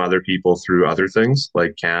knew some other people through other things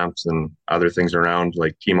like camps and other things around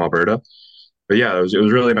like Team Alberta. But yeah, it was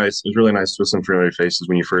really nice. It was really nice with some familiar faces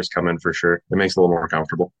when you first come in, for sure. It makes it a little more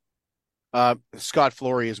comfortable. Scott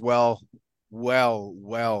Flory as well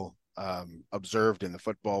well observed in the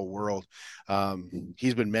football world.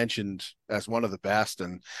 He's been mentioned as one of the best,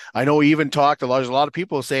 and I know he even talked there's a lot of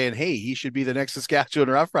people saying, hey, he should be the next Saskatchewan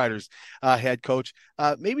Roughriders head coach.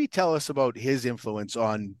 Maybe tell us about his influence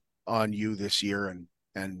on you this year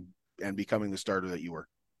and becoming the starter that you were.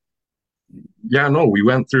 Yeah, no, we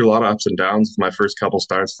went through a lot of ups and downs. My first couple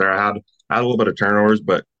starts there, I had a little bit of turnovers,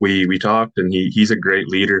 but we talked, and he's a great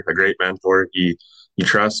leader, a great mentor. He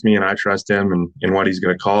trusts me, and I trust him, and in what he's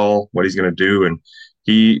going to call, what he's going to do, and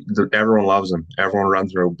everyone loves him. Everyone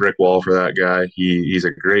runs through a brick wall for that guy. He's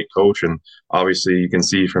a great coach, and obviously you can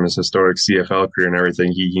see from his historic CFL career and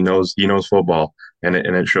everything, he knows football, and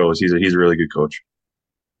it shows. He's a really good coach.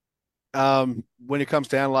 When it comes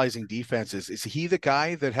to analyzing defenses, is he the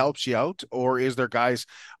guy that helps you out, or is there guys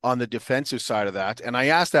on the defensive side of that? And I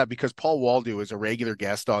ask that because Paul Waldo is a regular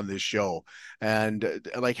guest on this show, and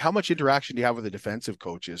like, how much interaction do you have with the defensive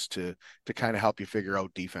coaches to kind of help you figure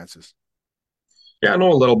out defenses? Yeah, I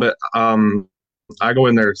know a little bit. I go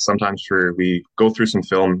in there sometimes we go through some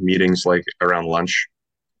film meetings like around lunch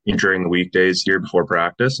during the weekdays here before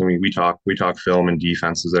practice, and we talk film and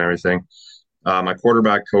defenses and everything. My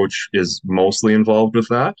quarterback coach is mostly involved with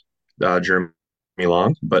that, Jeremy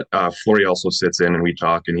Long, but Flory also sits in and we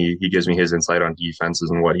talk, and he gives me his insight on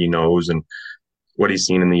defenses and what he knows and what he's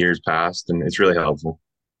seen in the years past, and it's really helpful.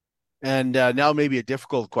 And now maybe a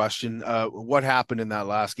difficult question. What happened in that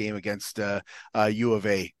last game against U of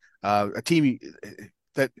A, a team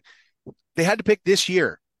that they had to pick this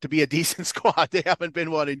year to be a decent squad? They haven't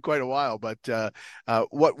been one in quite a while, but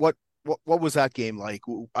what was that game like?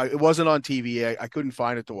 It wasn't on TV. I couldn't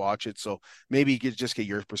find it to watch it. So maybe you could just get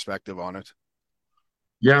your perspective on it.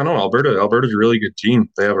 Yeah, no, Alberta's a really good team.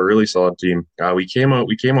 They have a really solid team. We came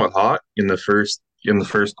out hot in the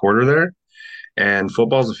first quarter there, and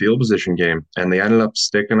football's a field position game, and they ended up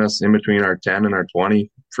sticking us in between our 10 and our 20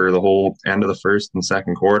 for the whole end of the first and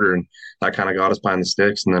second quarter, and that kind of got us behind the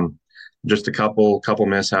sticks. And then just a couple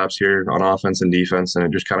mishaps here on offense and defense, and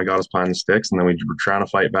it just kind of got us behind the sticks. And then we were trying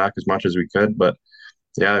to fight back as much as we could. But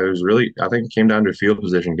yeah, I think it came down to a field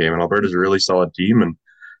position game, and Alberta's a really solid team. And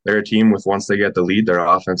they're a team with, once they get the lead, their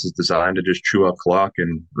offense is designed to just chew up clock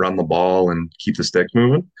and run the ball and keep the sticks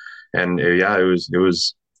moving. And yeah, it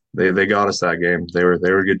was they got us that game. They were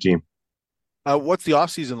a good team. What's the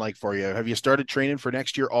off season like for you? Have you started training for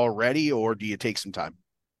next year already, or do you take some time?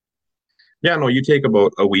 Yeah, no, you take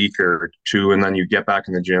about a week or two, and then you get back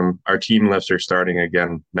in the gym. Our team lifts are starting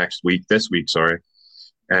again this week, sorry.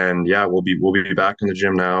 And yeah, we'll be back in the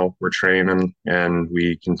gym now. We're training, and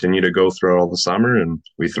we continue to go through all the summer, and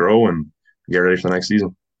we throw and get ready for the next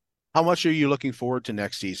season. How much are you looking forward to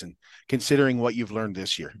next season, considering what you've learned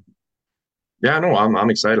this year? Yeah, no, I'm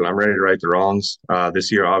excited. I'm ready to right the wrongs.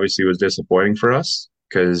 This year obviously was disappointing for us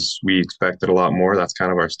because we expected a lot more. That's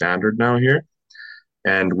kind of our standard now here.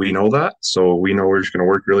 And we know that. So we know we're just going to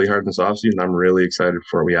work really hard in this offseason. I'm really excited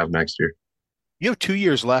for what we have next year. You have 2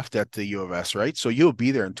 years left at the U of S, right? So you'll be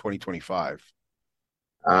there in 2025.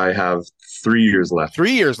 I have 3 years left.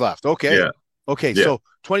 3 years left. Okay. Yeah. Okay. Yeah. So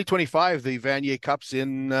 2025, the Vanier Cup's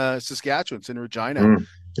in Saskatchewan. It's in Regina.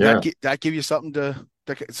 That give you something to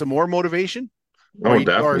some more motivation?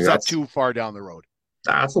 Definitely. Or is that too far down the road?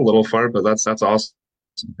 That's a little far, but that's awesome.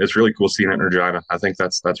 It's really cool seeing it in Regina. I think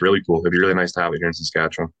that's really cool. It'd be really nice to have it here in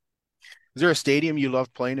Saskatchewan. Is there a stadium you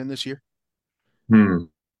loved playing in this year?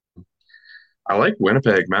 I like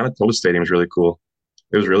Winnipeg. Manitoba Stadium is really cool.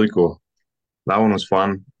 It was really cool. That one was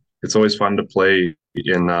fun. It's always fun to play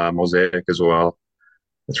in Mosaic as well.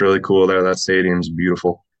 It's really cool there. That stadium's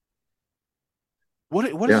beautiful.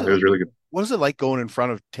 It was really good. What is it like going in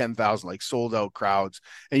front of 10,000, like sold out crowds,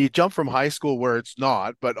 and you jump from high school where it's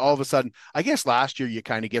not, but all of a sudden, I guess last year you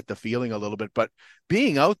kind of get the feeling a little bit, but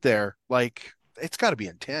being out there, like, it's got to be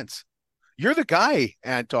intense. You're the guy,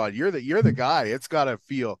 Anton. You're the guy. It's got to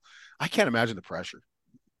feel. I can't imagine the pressure.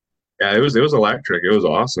 Yeah, it was electric. It was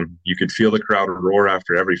awesome. You could feel the crowd roar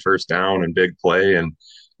after every first down and big play, and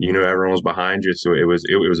you knew everyone was behind you. So it was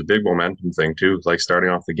a big momentum thing too. Like starting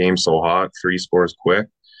off the game so hot, 3 scores quick.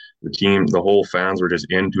 The whole fans were just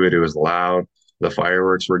into it. It was loud. The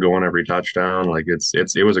fireworks were going every touchdown. Like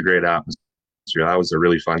it was a great atmosphere. That was a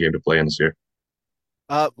really fun game to play in this year.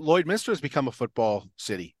 Lloydminster has become a football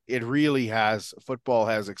city. It really has. Football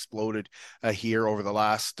has exploded here over the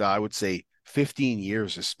last, I would say, 15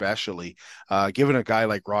 years, especially. Given a guy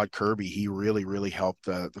like Rod Kirby, he really, really helped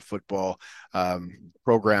the football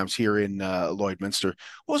programs here in Lloydminster.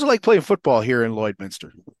 What was it like playing football here in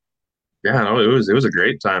Lloydminster? Yeah, no, it was a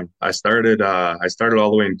great time. I started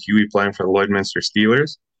all the way in Pewee playing for the Lloydminster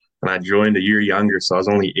Steelers, and I joined a year younger, so I was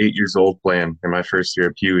only 8 years old playing in my first year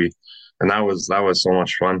at Pewee. And that was so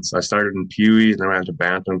much fun. So I started in Pewee, and then I went to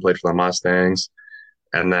Bantam, played for the Mustangs.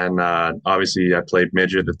 And then obviously I played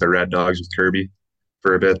midget at the Red Dogs with Kirby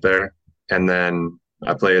for a bit there. And then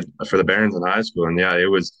I played for the Barons in high school. And yeah, it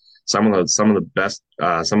was some of the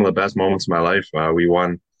best moments of my life. We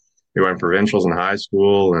won provincials in high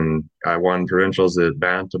school, and I won provincials at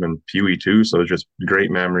Bantam and Pewee too. So it was just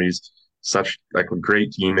great memories. Such like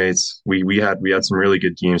great teammates. We had some really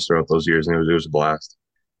good teams throughout those years, and it was a blast.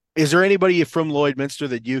 Is there anybody from Lloydminster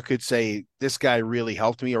that you could say, this guy really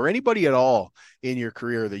helped me, or anybody at all in your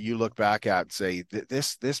career that you look back at and say,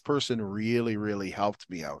 this person really, really helped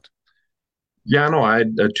me out? Yeah, no, I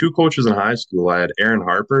had 2 coaches in high school. I had Aaron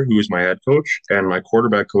Harper, who was my head coach, and my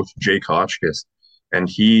quarterback coach, Jake Hotchkiss. And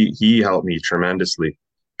he helped me tremendously,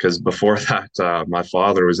 because before that, my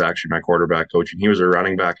father was actually my quarterback coach, and he was a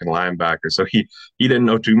running back and linebacker. So he didn't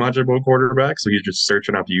know too much about quarterbacks. So he was just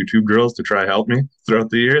searching up YouTube drills to try to help me throughout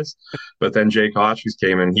the years. But then Jake Hotchkiss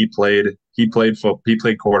came in. He played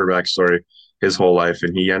quarterback, his whole life.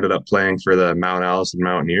 And he ended up playing for the Mount Allison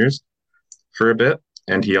Mountaineers for a bit.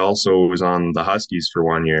 And he also was on the Huskies for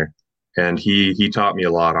 1 year. And he taught me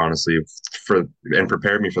a lot, honestly, and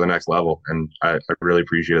prepared me for the next level. And I really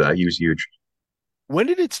appreciate that. He was huge. When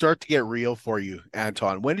did it start to get real for you,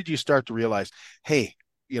 Anton? When did you start to realize, hey,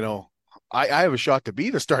 I have a shot to be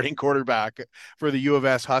the starting quarterback for the U of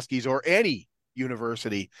S Huskies or any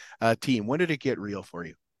university team? When did it get real for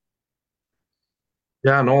you?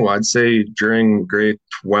 Yeah, no, I'd say during grade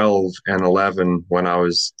 12 and 11, when I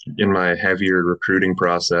was in my heavier recruiting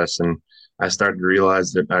process, and I started to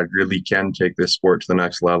realize that I really can take this sport to the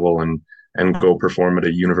next level and go perform at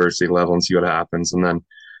a university level and see what happens. And then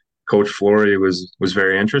Coach Flory was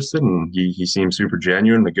very interested, and he seemed super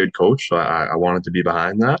genuine, a good coach. So I wanted to be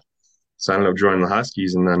behind that. So I ended up joining the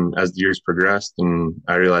Huskies. And then as the years progressed, and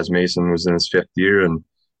I realized Mason was in his 5th year, and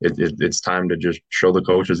it's time to just show the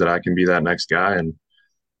coaches that I can be that next guy. And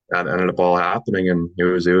that ended up all happening, and it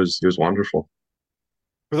was wonderful.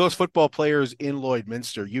 For those football players in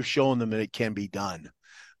Lloydminster, you've shown them that it can be done.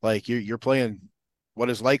 Like you're playing what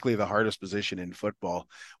is likely the hardest position in football.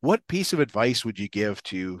 What piece of advice would you give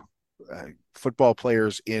to football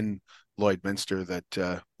players in Lloydminster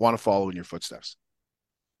that want to follow in your footsteps?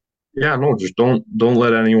 Yeah, no, just don't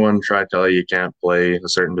let anyone try to tell you can't play a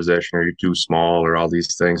certain position or you're too small or all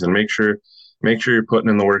these things. And make sure you're putting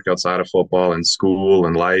in the work outside of football and school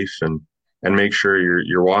and life, and make sure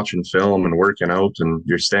you're watching film and working out, and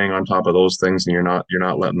you're staying on top of those things, and you're not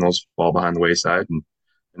letting those fall behind the wayside.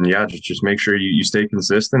 And yeah, just make sure you stay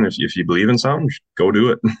consistent. If you believe in something, just go do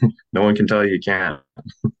it. No one can tell you can't.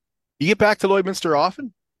 You get back to Lloydminster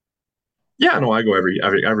often? Yeah, no, I go every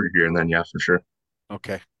year and then, yeah, for sure.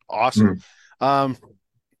 Okay, awesome.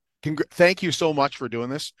 Thank you so much for doing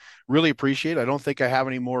this. Really appreciate it. I don't think I have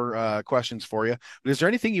any more questions for you. But is there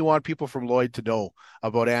anything you want people from Lloyd to know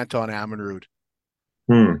about Anton Ammanrud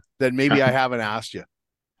that maybe I haven't asked you?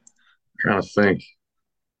 I'm trying to think.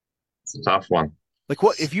 It's a tough one. Like,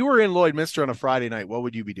 what if you were in Lloydminster on a Friday night? What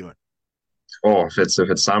would you be doing? Oh, if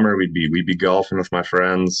it's summer, we'd be golfing with my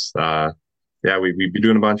friends. Yeah, we'd be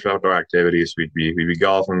doing a bunch of outdoor activities. We'd be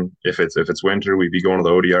golfing. If it's winter, we'd be going to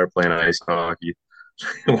the ODR playing ice hockey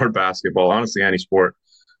or basketball. Honestly, any sport.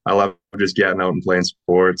 I love just getting out and playing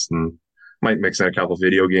sports, and might mix in a couple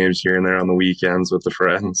video games here and there on the weekends with the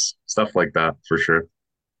friends, stuff like that for sure.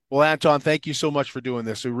 Well, Anton, thank you so much for doing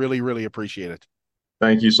this. We really, really appreciate it.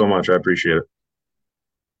 Thank you so much. I appreciate it.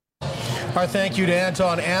 Our thank you to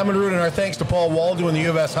Anton Ammanrud, and our thanks to Paul Waldo and the U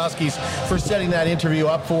of S Huskies for setting that interview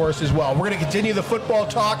up for us as well. We're going to continue the football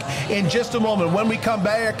talk in just a moment. When we come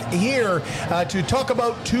back here to talk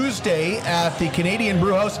about Tuesday at the Canadian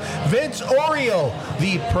Brewhouse, Vince Oriel,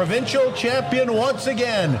 the provincial champion once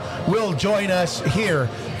again, will join us here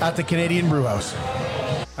at the Canadian Brewhouse.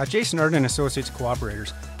 At Jason Arden Associates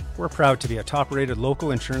Cooperators, we're proud to be a top-rated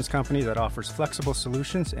local insurance company that offers flexible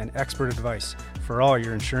solutions and expert advice for all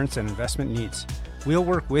your insurance and investment needs. We'll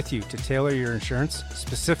work with you to tailor your insurance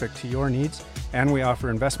specific to your needs, and we offer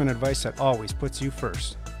investment advice that always puts you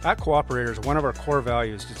first. At Cooperators, one of our core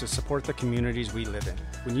values is to support the communities we live in.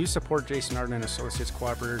 When you support Jason Arden Associates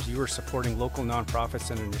Cooperators, you are supporting local nonprofits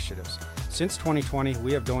and initiatives. Since 2020,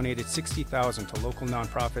 we have donated $60,000 to local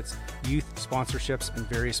nonprofits, youth sponsorships, and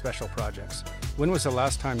various special projects. When was the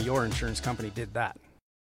last time your insurance company did that?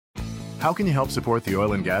 How can you help support the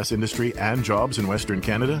oil and gas industry and jobs in Western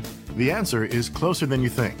Canada? The answer is closer than you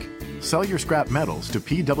think. Sell your scrap metals to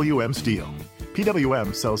PWM Steel.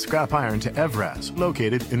 PWM sells scrap iron to Evraz,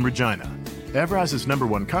 located in Regina. Evraz's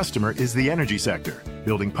 #1 customer is the energy sector,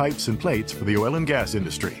 building pipes and plates for the oil and gas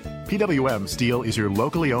industry. PWM Steel is your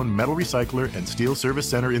locally owned metal recycler and steel service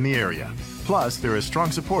center in the area. Plus, they're a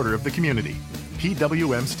strong supporter of the community.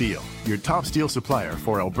 PWM Steel, your top steel supplier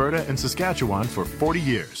for Alberta and Saskatchewan for 40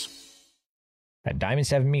 years. At Diamond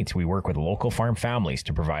 7 Meats, we work with local farm families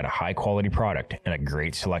to provide a high-quality product and a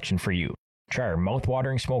great selection for you. Try our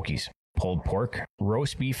mouth-watering smokies, pulled pork,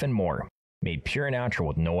 roast beef, and more, made pure and natural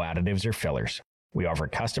with no additives or fillers. We offer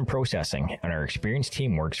custom processing, and our experienced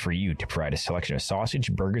team works for you to provide a selection of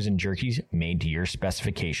sausage, burgers, and jerkies made to your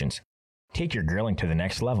specifications. Take your grilling to the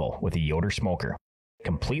next level with a Yoder smoker.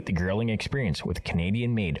 Complete the grilling experience with a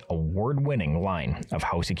Canadian-made, award-winning line of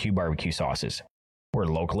House of Q barbecue sauces. We're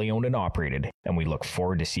locally owned and operated, and we look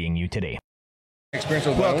forward to seeing you today.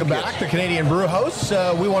 Welcome back to Canadian Brew House.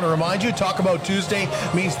 We want to remind you, Talk About Tuesday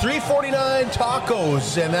means $3.49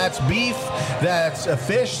 tacos, and that's beef, that's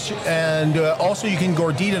fish, and also you can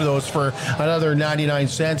gordita those for another 99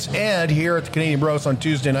 cents. And here at the Canadian Brew House on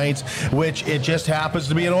Tuesday nights, which it just happens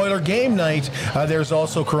to be an Oiler game night, there's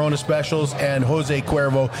also Corona specials and Jose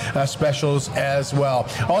Cuervo specials as well.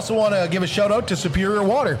 Also want to give a shout out to Superior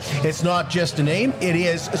Water. It's not just a name, it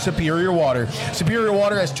is Superior Water. Superior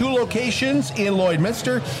Water has 2 locations in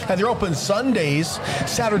Lloydminster, and they're open Sundays,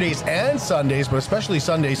 Saturdays, and Sundays, but especially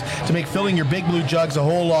Sundays, to make filling your Big Blue jugs a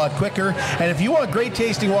whole lot quicker. And if you want great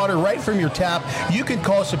tasting water right from your tap, you can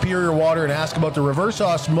call Superior Water and ask about the reverse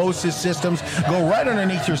osmosis systems. Go right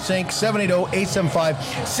underneath your sink,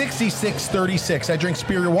 780-875-6636. I drink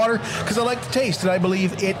Superior Water because I like the taste, and I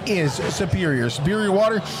believe it is superior. Superior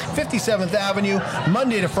Water, 57th Avenue,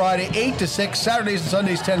 Monday to Friday, 8 to 6, Saturdays and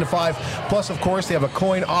Sundays, 10 to 5. Plus, of course, they have a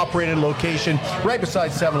coin-operated location right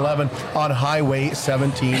beside 7-Eleven on Highway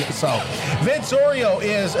 17 South. Vince Oreo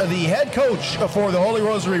is the head coach for the Holy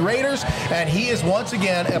Rosary Raiders, and he is once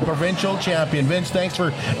again a provincial champion. Vince, thanks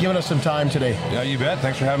for giving us some time today. Yeah, you bet.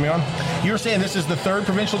 Thanks for having me on. You were saying this is the 3rd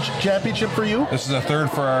provincial championship for you? This is the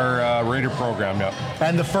 3rd for our Raider program, yeah.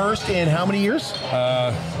 And the 1st in how many years?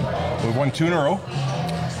 We've won 2 in a row.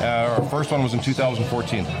 Our first one was in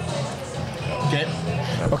 2014.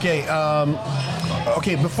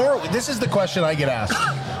 Okay, before, this is the question I get asked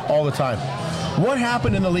all the time. What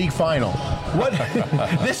happened in the league final? What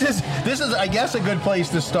this is I guess a good place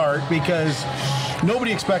to start, because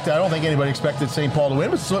nobody expected, I don't think anybody expected St. Paul to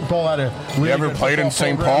win, but St. Paul had a really ever good played in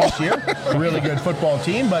St. Paul this year. A really good football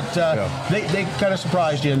team, but they kind of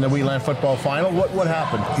surprised you in the Wheatland football final. What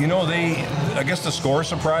happened? You know, I guess the score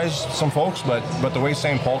surprised some folks, but the way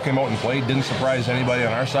St. Paul came out and played didn't surprise anybody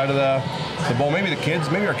on our side of the ball. Maybe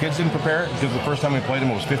our kids didn't prepare, because the first time we played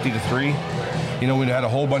them it was 50-3. You know, we had a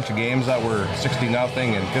whole bunch of games that were 60-0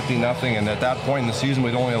 and 50-0, and at that point in the season,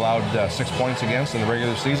 we'd only allowed 6 points against in the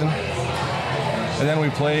regular season. And then we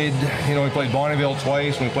played Bonnyville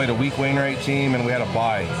twice, and we played a weak Wainwright team, and we had a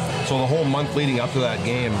bye. So the whole month leading up to that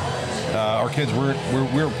game, our kids we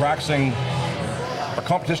were practicing. Our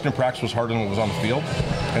competition in practice was harder than what was on the field.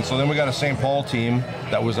 And so then we got a St. Paul team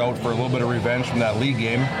that was out for a little bit of revenge from that league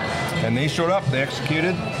game. And they showed up, they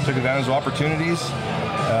executed, took advantage of opportunities.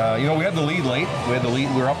 We had the lead late. We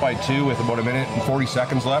were up by 2 with about 1 minute and 40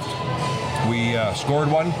 seconds left. We scored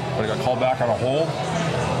one, but it got called back on a hold.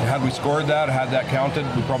 Had we scored that, had that counted,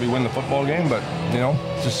 we'd probably win the football game. But,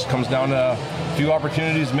 it just comes down to a few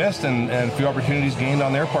opportunities missed and a few opportunities gained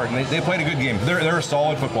on their part. And they played a good game. They're a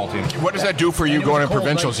solid football team. What does that do for you going to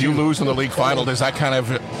provincials? You lose in the league final. Does that kind of...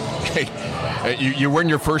 you win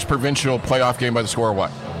your first provincial playoff game by the score of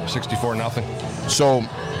what? 64-0. So...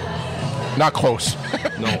 not close.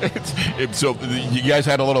 No. So you guys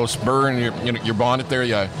had a little spur in your bonnet there.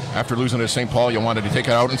 After losing to St. Paul, you wanted to take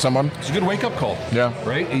it out on someone. It's a good wake-up call. Yeah.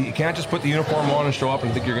 Right. You can't just put the uniform on and show up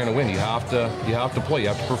and think you're going to win. You have to play. You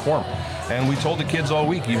have to perform. And we told the kids all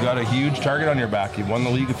week, you've got a huge target on your back. You've won the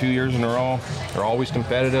league a few years in a row. They're always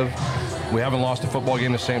competitive. We haven't lost a football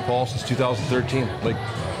game to St. Paul since 2013.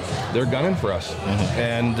 They're gunning for us,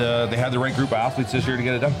 and they had the right group of athletes this year to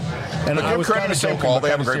get it done. And I was kind of St. Paul. They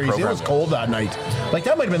have a great program. It was cold that night.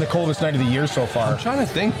 That might have been the coldest night of the year so far. I'm trying to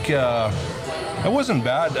think. It wasn't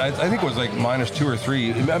bad. I think it was like -2 or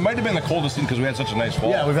 3. It might have been the coldest thing because we had such a nice fall.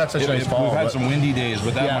 Yeah, we've had such a nice fall. We've had some windy days,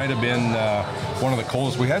 but that might have been one of the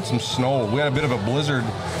coldest. We had some snow. We had a bit of a blizzard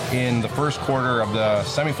in the first quarter of the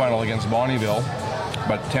semifinal against Bonnyville.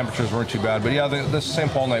 But temperatures weren't too bad. But the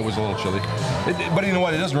St. Paul night was a little chilly. But you know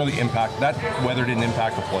what? It doesn't really impact. That weather didn't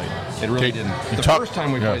impact the play. It really didn't. The first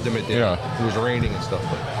time we played them, it did. Yeah. It was raining and stuff.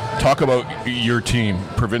 But. Talk about your team,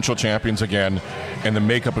 provincial champions again, and the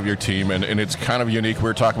makeup of your team. And it's kind of unique. We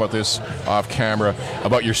were talking about this off camera,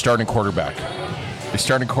 about your starting quarterback. The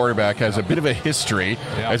starting quarterback has a bit of a history,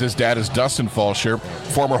 as his dad is Dustin Fulsher,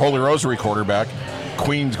 former Holy Rosary quarterback.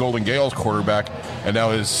 Queens Golden Gales quarterback, and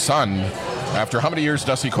now his son. After how many years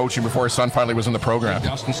Dusty coaching before his son finally was in the program?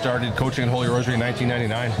 Dustin started coaching at Holy Rosary in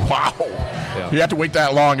 1999. Wow. Yeah. You have to wait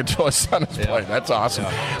that long until his son is playing. That's awesome.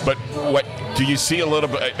 Yeah. But what do you see a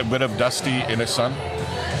bit of Dusty in his son?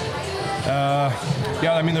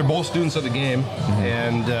 Yeah, I mean, they're both students of the game,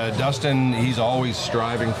 and Dustin, he's always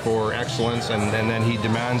striving for excellence, and then he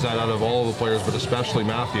demands that out of all of the players, but especially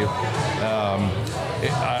Matthew.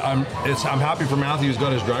 I'm happy for Matthew. He's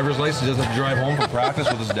got his driver's license. He doesn't have to drive home from practice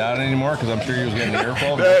with his dad anymore, because I'm sure he was getting the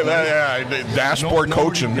earful. Dashboard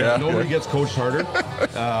coaching. Nobody gets coached harder,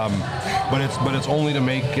 but it's only to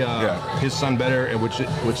make his son better, and which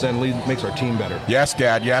then makes our team better. Yes,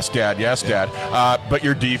 Dad. Yes, Dad. Yes, Dad. But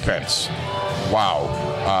your defense. Wow.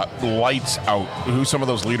 Lights out. Who's some of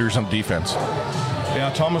those leaders on defense? Yeah,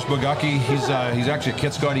 Thomas Bogucki, he's actually a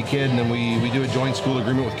Kit Scotty kid, and then we do a joint school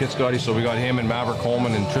agreement with Kit Scotty, so we got him and Maverick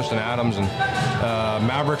Coleman and Tristan Adams, and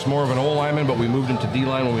Maverick's more of an O-lineman, but we moved him to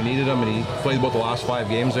D-line when we needed him, and he played about the last 5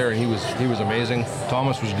 games there, and he was amazing.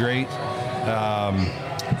 Thomas was great.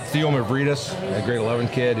 Theo Mavridis, a grade 11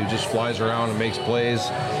 kid who just flies around and makes plays.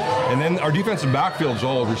 And then our defensive backfield's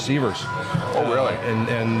all receivers. Oh, really?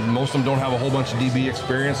 And most of them don't have a whole bunch of DB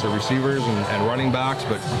experience. They're receivers and running backs,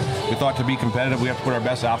 but we thought to be competitive, we have to put our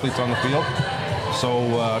best athletes on the field.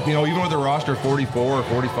 So, even with a roster of 44 or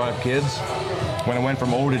 45 kids, when it went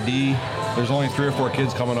from O to D, there's only 3 or 4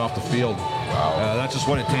 kids coming off the field. Wow. That's just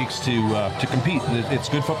what it takes to compete. It's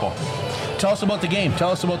good football. Tell us about the game.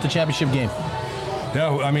 Tell us about the championship game.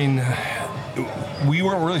 Yeah, I mean, we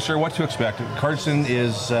weren't really sure what to expect. Cardston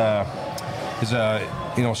is a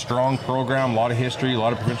strong program, a lot of history, a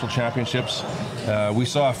lot of provincial championships. We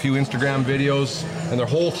saw a few Instagram videos, and their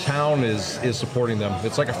whole town is supporting them.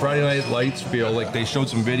 It's like a Friday Night Lights feel. Like they showed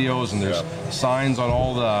some videos, and there's signs on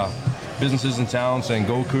all the businesses in town saying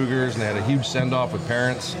 "Go Cougars," and they had a huge send-off with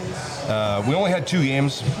parents. We only had 2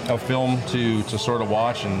 games of film to sort of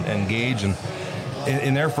watch and gauge, and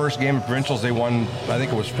in their first game of provincials, they won, I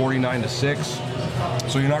think it was 49-6.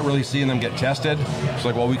 So you're not really seeing them get tested. It's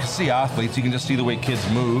like, well, we can see athletes. You can just see the way kids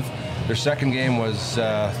move. Their second game was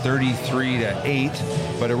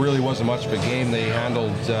 33-8, but it really wasn't much of a game. They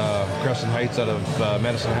handled Crescent Heights out of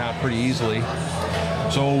Medicine Hat pretty easily.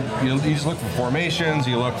 So you just look for formations,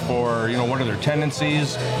 you look for, what are their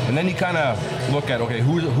tendencies, and then you kind of look at, okay,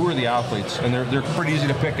 who are the athletes? And they're pretty easy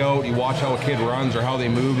to pick out. You watch how a kid runs or how they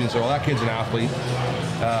move, and you say, well, that kid's an athlete.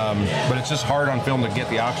 But it's just hard on film to get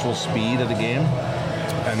the actual speed of the game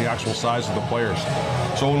and the actual size of the players.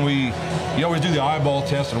 So when we always do the eyeball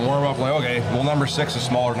test and warm up, like, okay, well, number 6 is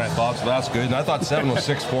smaller than I thought, so that's good. And I thought 7 was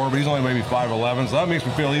 6'4", but he's only maybe 5'11", so that makes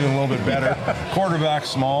me feel even a little bit better. Quarterback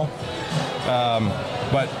small.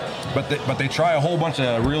 But they try a whole bunch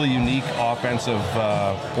of really unique offensive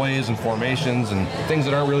plays and formations and things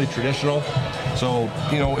that aren't really traditional. So,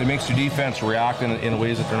 it makes your defense react in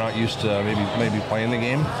ways that they're not used to maybe playing the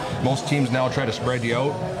game. Most teams now try to spread you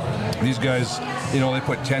out. These guys, they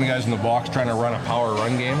put 10 guys in the box trying to run a power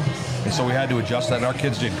run game. And so we had to adjust that, and our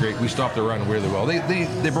kids did great. We stopped the run really well.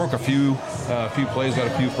 They broke a few plays, got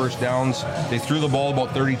a few first downs. They threw the ball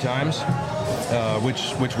about 30 times.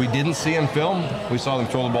 Which we didn't see in film. We saw them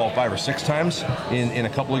throw the ball 5 or 6 times in a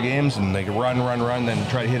couple of games, and they could run, then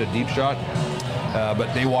try to hit a deep shot.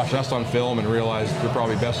 But they watched us on film and realized the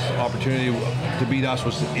probably best opportunity to beat us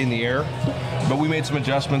was in the air. But we made some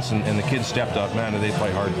adjustments, and the kids stepped up. Man, they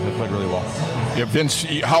played hard. They played really well. Yeah, Vince,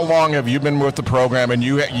 how long have you been with the program? And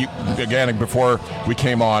you again, before we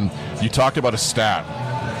came on, you talked about a stat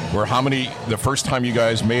where the first time you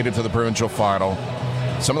guys made it to the provincial final,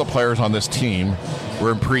 some of the players on this team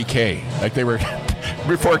were in pre-K, like they were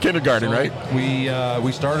before kindergarten, right? We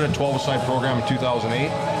started a 12-a-side program in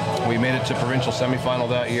 2008. We made it to provincial semifinal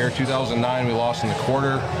that year. 2009, we lost in the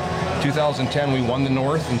quarter. 2010, we won the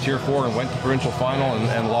North in Tier 4 and went to provincial final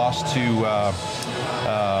and lost to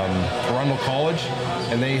Arundel College.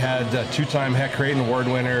 And they had 2-time Heck Creighton Award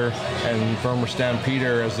winner and former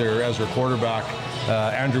Stampeder as their quarterback,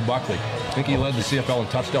 Andrew Buckley. I think he led the CFL in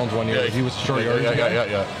touchdowns one year. He was a short yardage guy.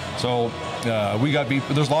 Yeah. So we got beat.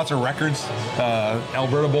 There's lots of records,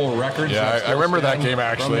 Alberta Bowl records. Yeah, I remember that game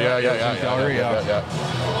actually.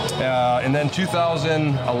 And then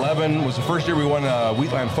 2011 was the first year we won a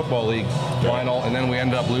Wheatland Football League final, and then we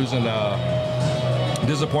ended up losing a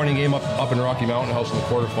disappointing game up in Rocky Mountain House in the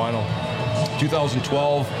quarterfinal.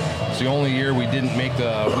 2012 is the only year we didn't make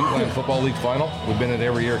the Wheatland Football League final. We've been in it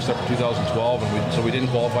every year except for 2012, and so we didn't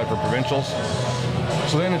qualify for provincials.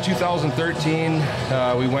 So then in 2013,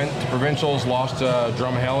 we went to provincials, lost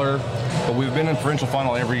Drumheller, but we've been in provincial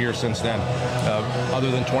final every year since then,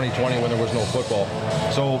 other than 2020 when there was no football.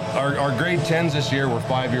 So our grade 10s this year were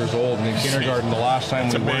 5 years old, and in kindergarten the last time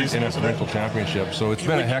we were in a provincial championship. So it's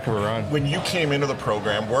been a heck of a run. When you came into the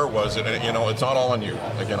program, where was it? And, it's not all on you.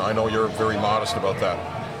 Again, I know you're very modest about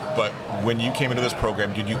that. But when you came into this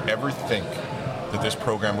program, did you ever think that this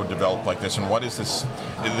program would develop like this? And what is this?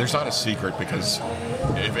 There's not a secret, because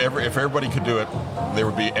if everybody could do it, there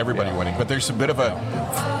would be everybody winning. But there's a bit of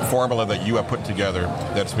a formula that you have put together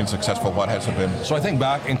that's been successful. What has it been? So I think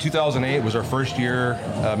back in 2008 was our first year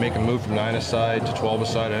making a move from 9-a-side to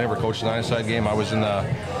 12-a-side. I never coached a 9-a-side game. I was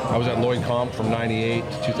at Lloyd Comp from 98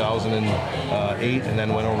 to 2008, and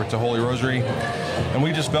then went over to Holy Rosary. And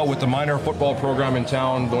we just felt with the minor football program in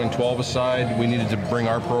town going 12-a-side, we needed to bring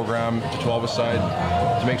our program to 12-a-side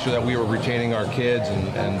to make sure that we were retaining our kids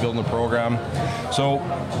and building the program. So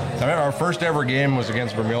our first ever game was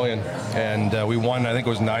against Vermilion, and we won, I think it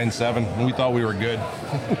was 9-7, and we thought we were good.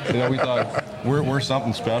 We thought we're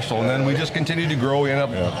something special. And then we just continued to grow. We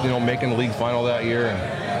ended up making the league final that year,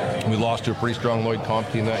 and we lost to a pretty strong Lloyd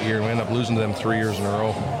Comp team that year, and we ended up losing to them 3 years in a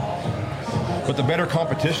row. But the better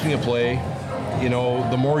competition you play,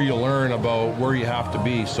 the more you learn about where you have to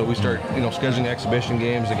be. So we start, scheduling exhibition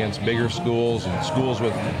games against bigger schools and schools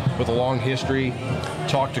with a long history,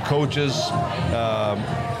 talk to coaches,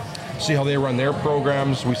 see how they run their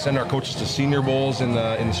programs. We send our coaches to senior bowls in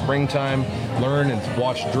the springtime, learn and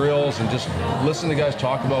watch drills, and just listen to guys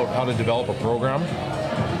talk about how to develop a program.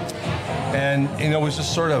 And, it was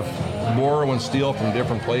just sort of borrow and steal from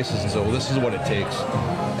different places and say, well, this is what it takes.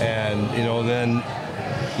 And, then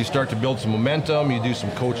you start to build some momentum, you do some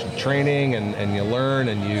coach training, and you learn,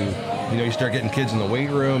 and you start getting kids in the weight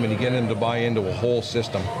room, and you get them to buy into a whole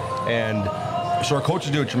system. And so our coaches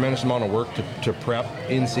do a tremendous amount of work to prep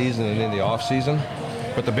in season and in the off season.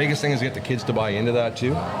 But the biggest thing is get the kids to buy into that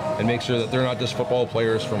too, and make sure that they're not just football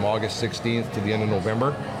players from August 16th to the end of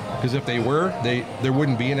November. Because if they were, there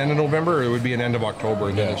wouldn't be an end of November, it would be an end of October,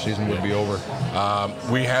 and then the season would be over.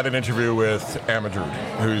 We had an interview with Amadou,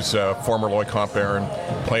 who's a former Lloyd Comp Baron,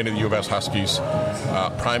 playing in the U of S Huskies.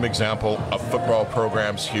 Prime example of football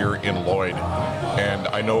programs here in Lloyd. And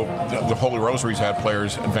I know the Holy Rosary's had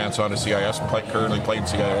players advance on to CIS, currently played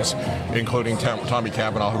CIS, including Tommy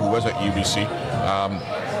Cavanaugh, who was at UBC.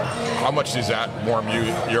 How much does that warm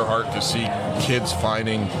your heart to see kids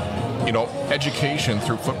finding education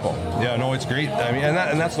through football? Yeah, no, it's great. I mean,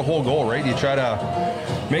 and that's the whole goal, right? You try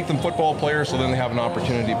to make them football players so then they have an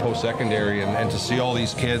opportunity post-secondary, and to see all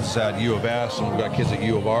these kids at U of S, and we've got kids at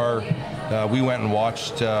U of R. We went and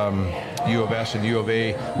watched U of S and U of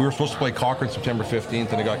A. We were supposed to play Cochrane September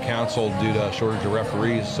 15th, and it got canceled due to a shortage of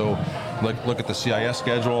referees. So look at the CIS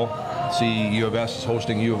schedule. See U of S is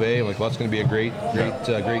hosting U of A. Well, that's going to be a great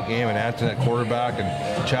game. And Anton at quarterback, and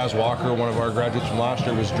Chaz Walker, one of our graduates from last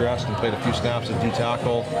year, was dressed and played a few snaps at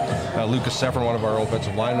D-tackle. Lucas Seffern, one of our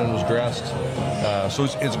offensive linemen, was dressed. So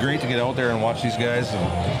it's great to get out there and watch these guys.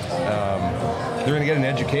 And they're going to get an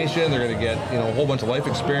education. They're going to get a whole bunch of life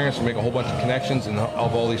experience and make a whole bunch of connections and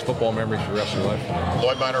have all these football memories for the rest of their life.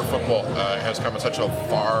 Lloyd Minor football has come such a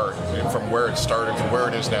far from where it started to where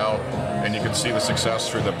it is now, and you can see the success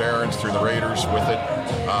through the Barons, through the Raiders with it.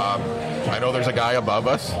 I know there's a guy above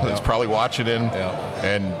us that's probably watching in,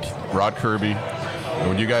 and Rod Kirby.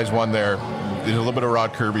 When you guys won there's a little bit of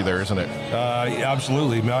Rod Kirby there, isn't it?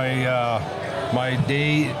 Absolutely. My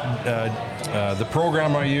day, the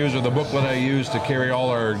program I use, or the booklet I use to carry all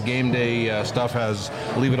our game day stuff, has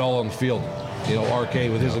Leave It All on the Field. RK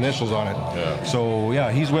with his initials on it. Yeah. So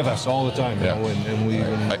he's with us all the time.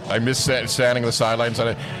 I miss standing on the sidelines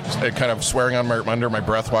and kind of swearing under my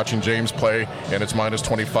breath watching James play, and it's minus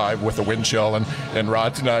 25 with the wind chill, and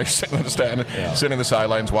Rod and I sitting on the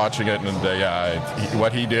sidelines watching it, and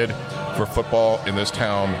what he did for football in this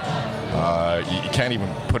town, you can't even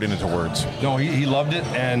put it into words. No, he loved it,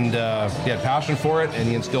 and he had passion for it, and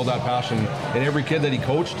he instilled that passion in every kid that he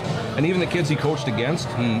coached, and even the kids he coached against.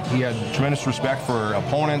 He had tremendous respect for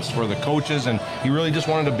opponents, for the coaches, and he really just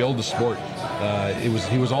wanted to build the sport.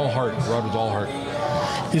 He was all heart. Rod was all heart.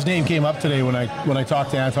 His name came up today when I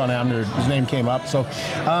talked to Anton Amadou. His name came up. So,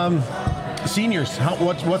 seniors,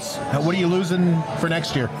 what are you losing for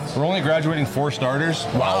next year? We're only graduating 4 starters.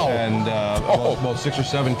 Wow. And about 6 or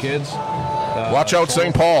 7 kids. Watch out,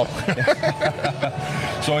 St. Paul.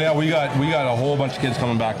 So yeah, we got a whole bunch of kids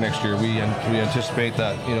coming back next year. We anticipate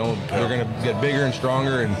that they're going to get bigger and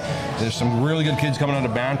stronger, and there's some really good kids coming out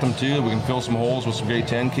of Bantam too. We can fill some holes with some grade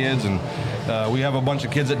 10 kids, and we have a bunch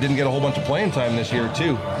of kids that didn't get a whole bunch of playing time this year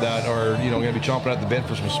too, that are going to be chomping at the bit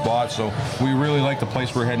for some spots. So we really like the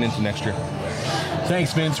place we're heading into next year.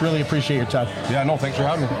 Thanks, Vince. Really appreciate your time. Yeah, no, thanks for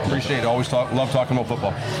having me. Appreciate it. Always love talking about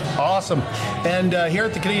football. Awesome. And here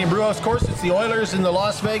at the Canadian Brewhouse, of course, it's the Oilers and the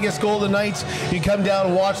Las Vegas Golden Knights. You come down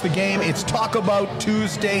and watch the game. It's Talk About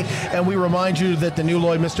Tuesday, and we remind you that the new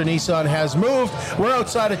Lloydminster Nissan has moved. We're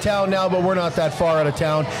outside of town now, but we're not that far out of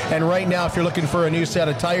town. And right now, if you're looking for a new set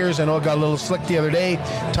of tires, I know it got a little slick the other day,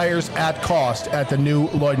 tires at cost at the new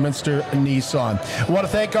Lloydminster Nissan. We want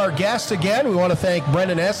to thank our guests again. We want to thank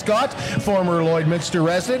Brendan Escott, former Lloydminster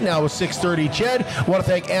resident, now with 630 Ched. We want to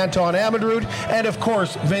thank Anton Amadroud, and of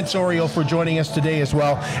course Vince Oriel for joining us today as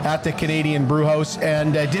well at the Canadian Brewhouse.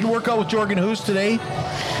 And didn't work out with Jorgen Hoos today,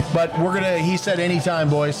 but he said anytime,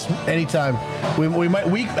 boys, anytime.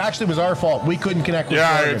 We actually, it was our fault. We couldn't connect with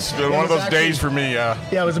Jorgen. It's one of those days for me. Yeah,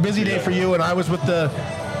 it was a busy day for you, and I was with the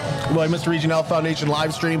Mr. Region Health Foundation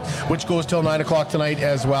live stream, which goes till 9 o'clock tonight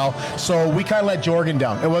as well. So we kind of let Jorgen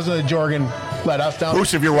down. It wasn't that Jorgen let us down.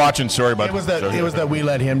 Hoos, if you're watching, sorry about it. It was that we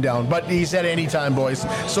let him down. But he said anytime, boys.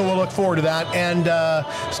 So we'll look forward to that. And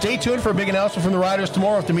stay tuned for a big announcement from the Riders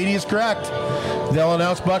tomorrow. If the media is correct, they'll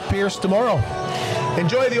announce Buck Pierce tomorrow.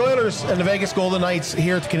 Enjoy the Oilers and the Vegas Golden Knights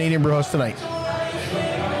here at the Canadian Brewhouse tonight.